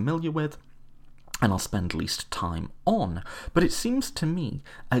least familiar with, and I'll spend least time on, but it seems to me,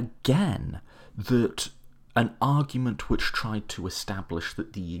 again, that an argument which tried to establish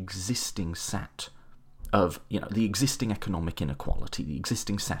that the existing set of, the existing economic inequality, the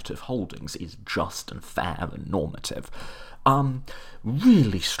existing set of holdings is just and fair and normative,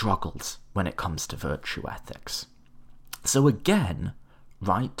 really struggles when it comes to virtue ethics. So again,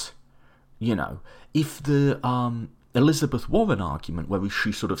 right, if the Elizabeth Warren argument, where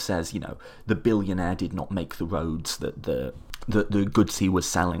she sort of says, the billionaire did not make the roads that the goods he was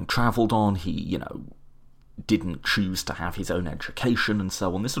selling travelled on, he, didn't choose to have his own education and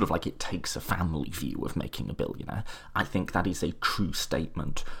so on. This sort of it takes a family view of making a billionaire. I think that is a true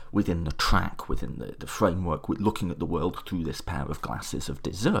statement within the track, within the framework, with looking at the world through this pair of glasses of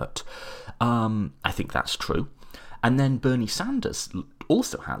dessert. I think that's true. And then Bernie Sanders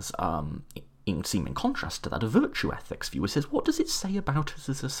also has, in seeming contrast to that, a virtue ethics view. It says, what does it say about us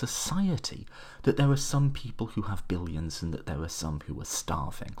as a society that there are some people who have billions and that there are some who are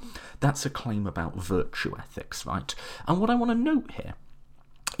starving? That's a claim about virtue ethics, right? And what I want to note here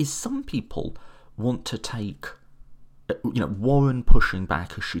is some people want to take, Warren pushing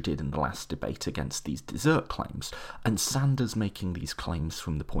back as she did in the last debate against these dessert claims, and Sanders making these claims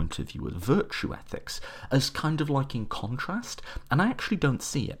from the point of view of virtue ethics as kind of in contrast, and I actually don't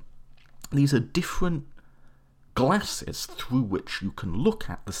see it. These are different glasses through which you can look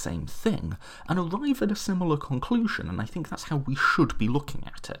at the same thing and arrive at a similar conclusion, and I think that's how we should be looking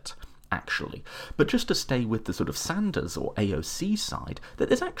at it, actually. But just to stay with the sort of Sanders or AOC side, that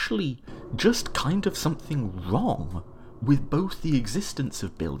there's actually just kind of something wrong with both the existence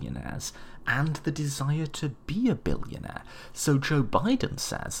of billionaires and the desire to be a billionaire. So Joe Biden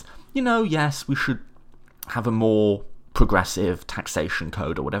says, yes, we should have a more progressive taxation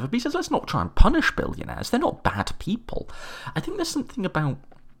code or whatever, but he says, let's not try and punish billionaires. They're not bad people. I think there's something about,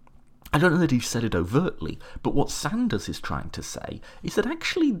 I don't know that he said it overtly, but what Sanders is trying to say is that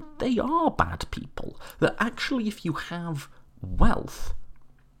actually they are bad people. That actually if you have wealth,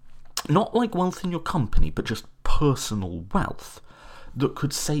 not wealth in your company, but just personal wealth that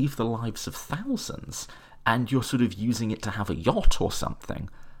could save the lives of thousands, and you're sort of using it to have a yacht or something,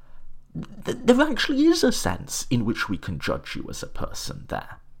 there actually is a sense in which we can judge you as a person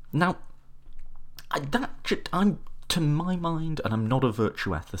there. Now, I'm, to my mind, and I'm not a virtue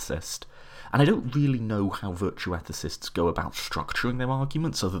ethicist, and I don't really know how virtue ethicists go about structuring their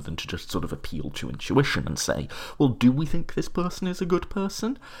arguments other than to just sort of appeal to intuition and say, well, do we think this person is a good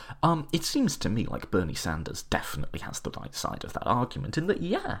person? It seems to me like Bernie Sanders definitely has the right side of that argument, in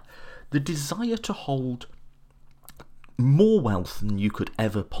that, the desire to hold more wealth than you could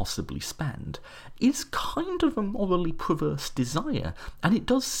ever possibly spend is kind of a morally perverse desire, and it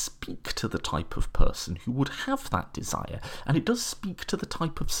does speak to the type of person who would have that desire, and it does speak to the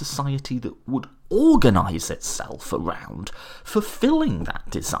type of society that would organise itself around fulfilling that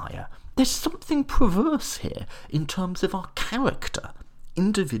desire. There's something perverse here in terms of our character,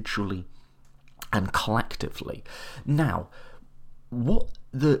 individually and collectively. Now, what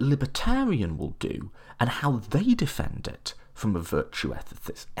the libertarian will do, and how they defend it from a virtue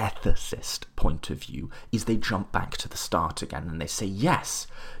ethicist point of view, is they jump back to the start again and they say, yes,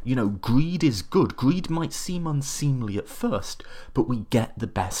 greed is good. Greed might seem unseemly at first, but we get the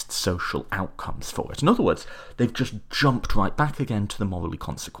best social outcomes for it. In other words, they've just jumped right back again to the morally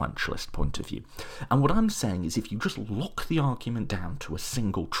consequentialist point of view. And what I'm saying is, if you just lock the argument down to a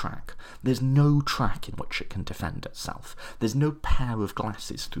single track, there's no track in which it can defend itself. There's no pair of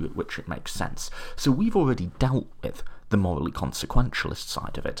glasses through which it makes sense. So we've already dealt with the morally consequentialist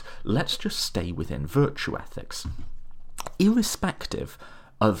side of it. Let's just stay within virtue ethics. Irrespective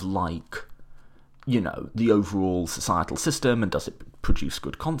of, the overall societal system and does it produce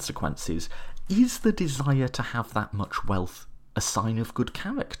good consequences, is the desire to have that much wealth a sign of good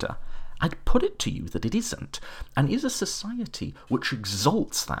character? I'd put it to you that it isn't, and is a society which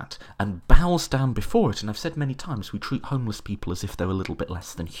exalts that and bows down before it. And I've said many times, we treat homeless people as if they're a little bit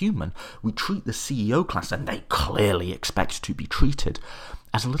less than human. We treat the CEO class, and they clearly expect to be treated,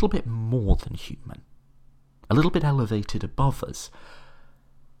 as a little bit more than human, a little bit elevated above us.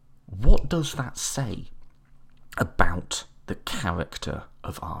 What does that say about the character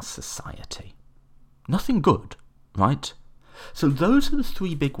of our society? Nothing good, right? So those are the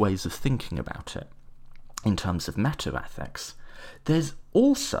three big ways of thinking about it in terms of meta-ethics. There's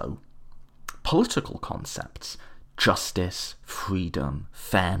also political concepts: justice, freedom,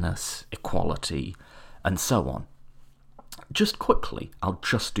 fairness, equality, and so on. Just quickly, I'll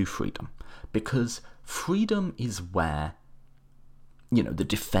just do freedom, because freedom is where, the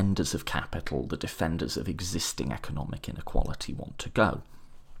defenders of capital, the defenders of existing economic inequality want to go.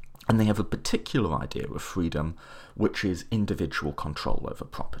 And they have a particular idea of freedom, which is individual control over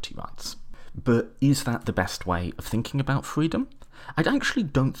property rights. But is that the best way of thinking about freedom? I actually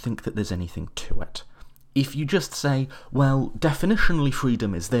don't think that there's anything to it. If you just say, well, definitionally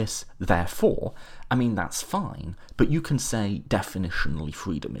freedom is this, therefore, I mean, that's fine, but you can say definitionally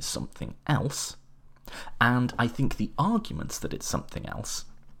freedom is something else, and I think the arguments that it's something else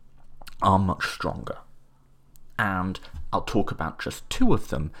are much stronger. And I'll talk about just two of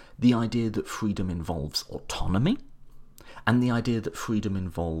them, the idea that freedom involves autonomy, and the idea that freedom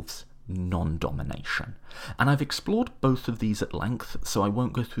involves non-domination. And I've explored both of these at length, so I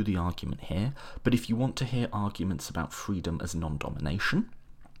won't go through the argument here, but if you want to hear arguments about freedom as non-domination,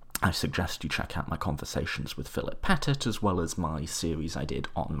 I suggest you check out my conversations with Philip Pettit, as well as my series I did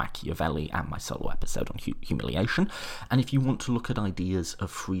on Machiavelli and my solo episode on humiliation. And if you want to look at ideas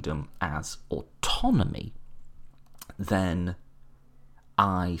of freedom as autonomy, then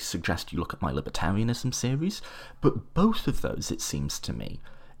I suggest you look at my libertarianism series. But both of those, it seems to me,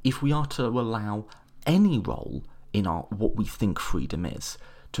 if we are to allow any role in what we think freedom is,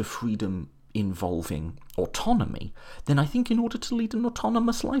 to freedom involving autonomy, then I think in order to lead an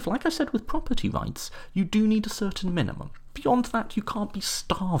autonomous life, like I said with property rights, you do need a certain minimum. Beyond that, you can't be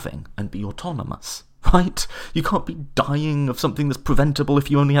starving and be autonomous, right? You can't be dying of something that's preventable if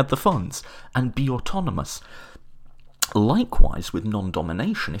you only had the funds and be autonomous. Likewise, with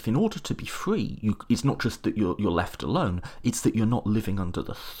non-domination, if in order to be free, it's not just that you're left alone, it's that you're not living under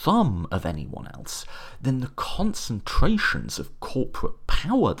the thumb of anyone else, then the concentrations of corporate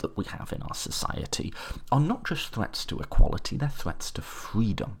power that we have in our society are not just threats to equality, they're threats to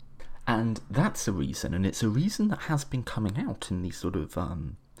freedom. And that's a reason, and it's a reason that has been coming out in these sort of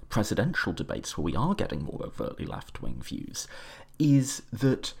presidential debates where we are getting more overtly left-wing views, is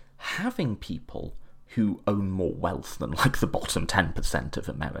that having people who own more wealth than like the bottom 10% of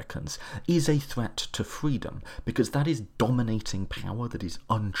Americans is a threat to freedom, because that is dominating power that is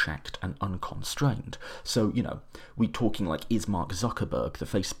unchecked and unconstrained. So, we're talking like, is Mark Zuckerberg, the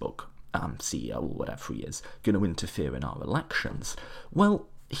Facebook CEO or whatever he is, going to interfere in our elections? Well,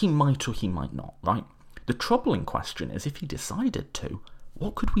 he might or he might not, right? The troubling question is, if he decided to,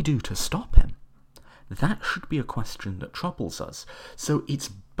 what could we do to stop him? That should be a question that troubles us. So it's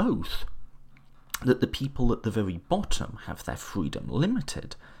both that the people at the very bottom have their freedom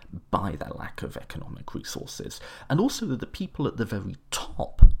limited by their lack of economic resources, and also that the people at the very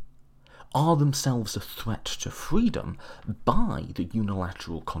top are themselves a threat to freedom by the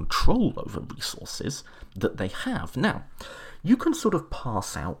unilateral control over resources that they have. Now, you can sort of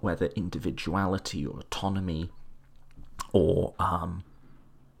parse out whether individuality or autonomy or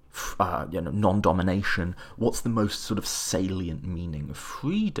non-domination, what's the most sort of salient meaning of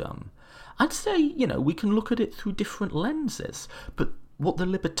freedom. I'd say, we can look at it through different lenses, but what the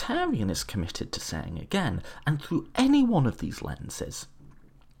libertarian is committed to saying again, and through any one of these lenses,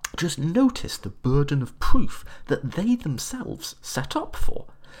 just notice the burden of proof that they themselves set up for.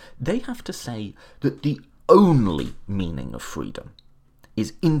 They have to say that the only meaning of freedom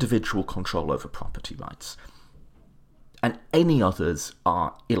is individual control over property rights, and any others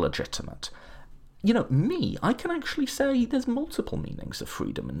are illegitimate. I can actually say there's multiple meanings of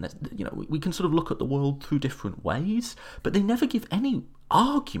freedom, and we can sort of look at the world through different ways, but they never give any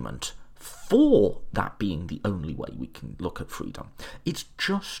argument for that being the only way we can look at freedom. It's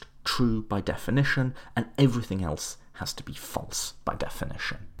just true by definition, and everything else has to be false by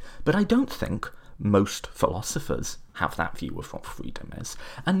definition. But I don't think most philosophers have that view of what freedom is,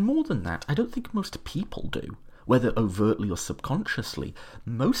 and more than that, I don't think most people do. Whether overtly or subconsciously,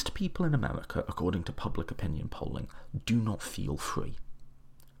 most people in America, according to public opinion polling, do not feel free.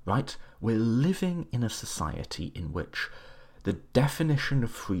 Right? We're living in a society in which the definition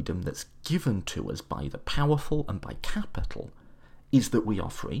of freedom that's given to us by the powerful and by capital is that we are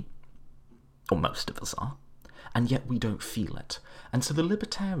free, or most of us are, and yet we don't feel it. And so the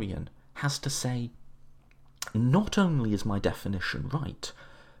libertarian has to say, not only is my definition right,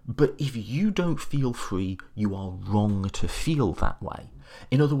 but if you don't feel free, you are wrong to feel that way.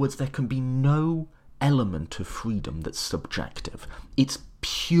 In other words, there can be no element of freedom that's subjective. It's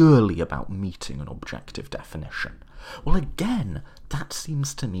purely about meeting an objective definition. Well, again, that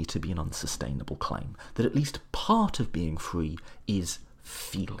seems to me to be an unsustainable claim, that at least part of being free is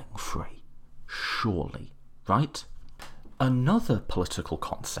feeling free. Surely, right? Another political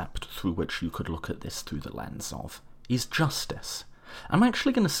concept through which you could look at this through the lens of is justice. I'm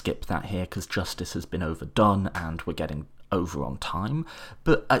actually going to skip that here because justice has been overdone and we're getting over on time,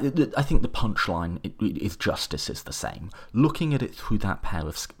 but I think the punchline is justice is the same. Looking at it through that pair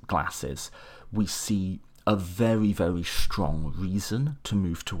of glasses, we see a very, very strong reason to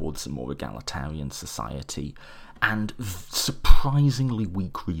move towards a more egalitarian society, and surprisingly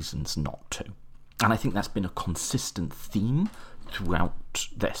weak reasons not to. And I think that's been a consistent theme throughout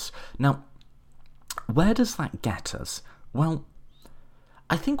this. Now, where does that get us? Well,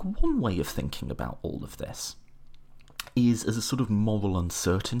 I think one way of thinking about all of this is as a sort of moral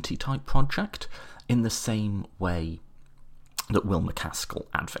uncertainty type project, in the same way that Will MacAskill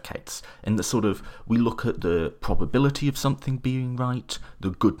advocates, in the sort of, we look at the probability of something being right, the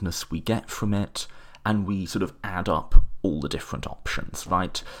goodness we get from it, and we sort of add up all the different options,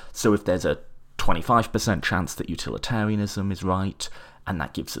 right? So if there's a 25% chance that utilitarianism is right, and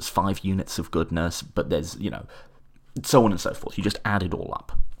that gives us 5 units of goodness, but there's, so on and so forth. You just add it all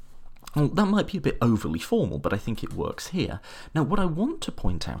up. Well, that might be a bit overly formal, but I think it works here. Now, what I want to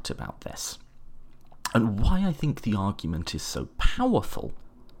point out about this, and why I think the argument is so powerful,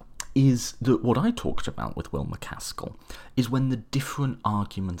 is that what I talked about with Will MacAskill is when the different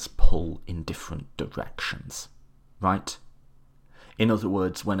arguments pull in different directions, right? In other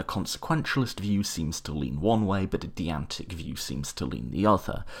words, when a consequentialist view seems to lean one way, but a deantic view seems to lean the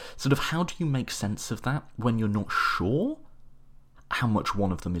other. Sort of, how do you make sense of that when you're not sure how much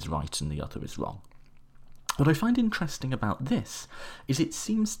one of them is right and the other is wrong? What I find interesting about this is it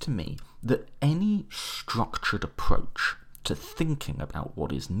seems to me that any structured approach to thinking about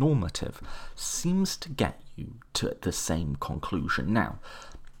what is normative seems to get you to the same conclusion. Now,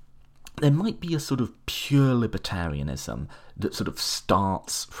 there might be a sort of pure libertarianism that sort of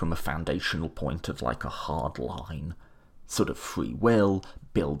starts from a foundational point of like a hard line, sort of free will,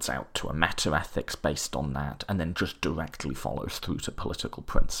 builds out to a meta-ethics based on that, and then just directly follows through to political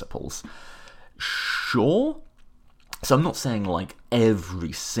principles. Sure. So I'm not saying like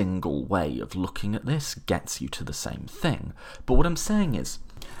every single way of looking at this gets you to the same thing, but what I'm saying is,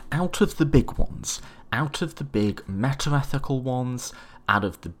 out of the big ones, out of the big meta-ethical ones, out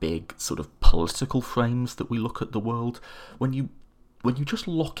of the big sort of political frames that we look at the world, when you just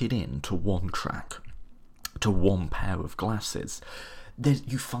lock it in to one track, to one pair of glasses,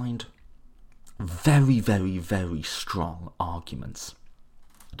 you find very, very, very strong arguments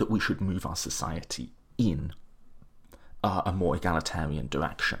that we should move our society in a more egalitarian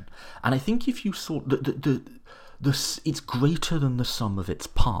direction. And I think if you saw it's greater than the sum of its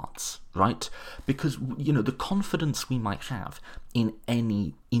parts, right? Because, the confidence we might have in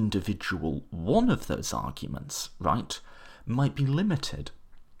any individual one of those arguments, right, might be limited.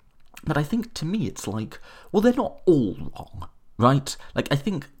 But I think, to me, it's like, well, they're not all wrong, right? Like, I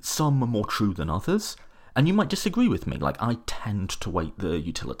think some are more true than others, and you might disagree with me. Like, I tend to weight the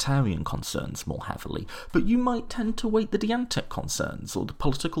utilitarian concerns more heavily, but you might tend to weight the deantic concerns or the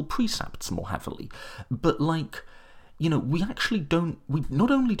political precepts more heavily. But, like, we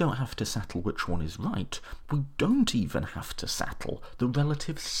not only don't have to settle which one is right, we don't even have to settle the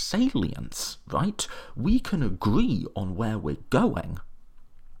relative salience, right? We can agree on where we're going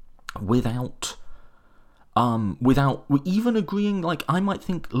without even agreeing. Like, I might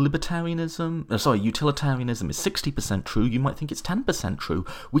think utilitarianism is 60% true, you might think it's 10% true.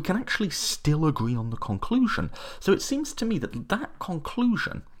 We can actually still agree on the conclusion. So it seems to me that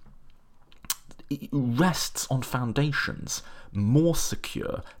conclusion rests on foundations more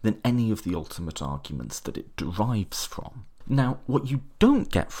secure than any of the ultimate arguments that it derives from. Now, what you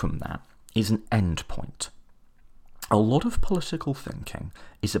don't get from that is an end point. A lot of political thinking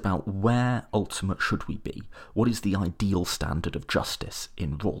is about where ultimate should we be, what is the ideal standard of justice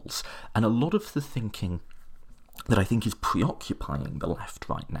in rules, and a lot of the thinking that I think is preoccupying the left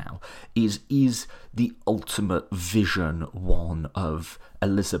right now is the ultimate vision one of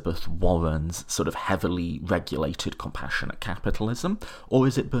Elizabeth Warren's sort of heavily regulated compassionate capitalism, or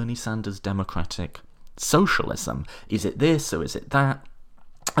is it Bernie Sanders' democratic socialism? Is it this or is it that?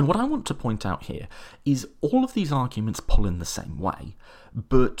 And what I want to point out here is all of these arguments pull in the same way,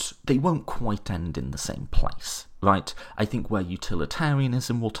 but they won't quite end in the same place, right? I think where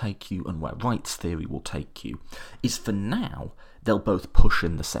utilitarianism will take you and where rights theory will take you is, for now, they'll both push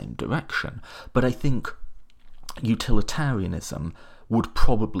in the same direction, but I think utilitarianism would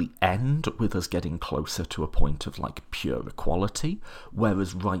probably end with us getting closer to a point of like pure equality,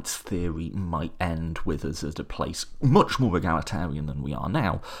 whereas rights theory might end with us at a place much more egalitarian than we are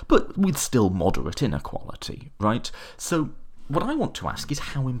now, but with still moderate inequality, right? So what I want to ask is,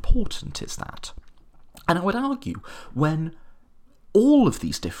 how important is that? And I would argue, when all of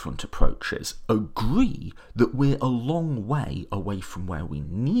these different approaches agree that we're a long way away from where we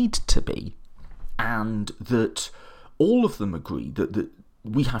need to be, and that all of them agree that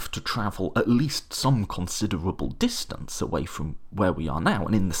we have to travel at least some considerable distance away from where we are now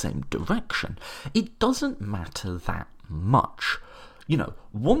and in the same direction, it doesn't matter that much.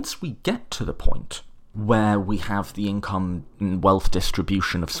 Once we get to the point where we have the income and wealth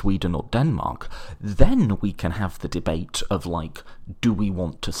distribution of Sweden or Denmark, then we can have the debate of, like, do we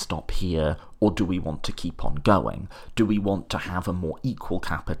want to stop here or do we want to keep on going? Do we want to have a more equal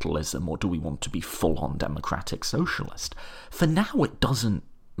capitalism or do we want to be full-on democratic socialist? For now, it doesn't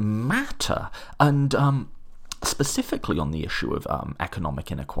matter. And specifically on the issue of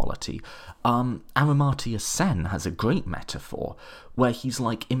economic inequality, Amartya Sen has a great metaphor where he's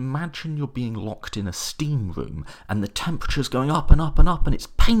like, imagine you're being locked in a steam room and the temperature's going up and up and up and it's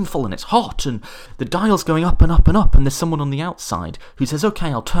painful and it's hot and the dial's going up and up and up and there's someone on the outside who says, okay,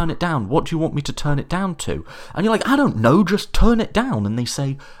 I'll turn it down. What do you want me to turn it down to? And you're like, I don't know, just turn it down. And they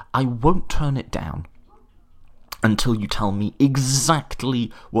say, I won't turn it down until you tell me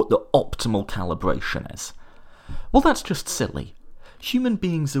exactly what the optimal calibration is. Well, that's just silly. Human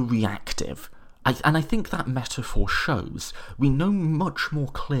beings are reactive, and I think that metaphor shows we know much more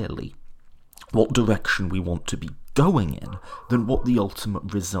clearly what direction we want to be going in than what the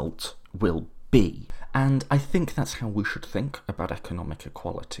ultimate result will be. And I think that's how we should think about economic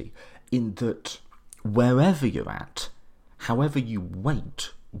equality, in that wherever you're at, however you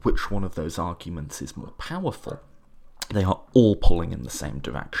weight which one of those arguments is more powerful, they are all pulling in the same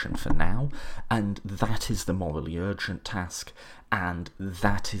direction for now, and that is the morally urgent task, and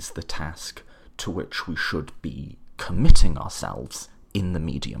that is the task to which we should be committing ourselves in the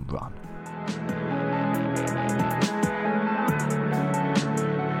medium run.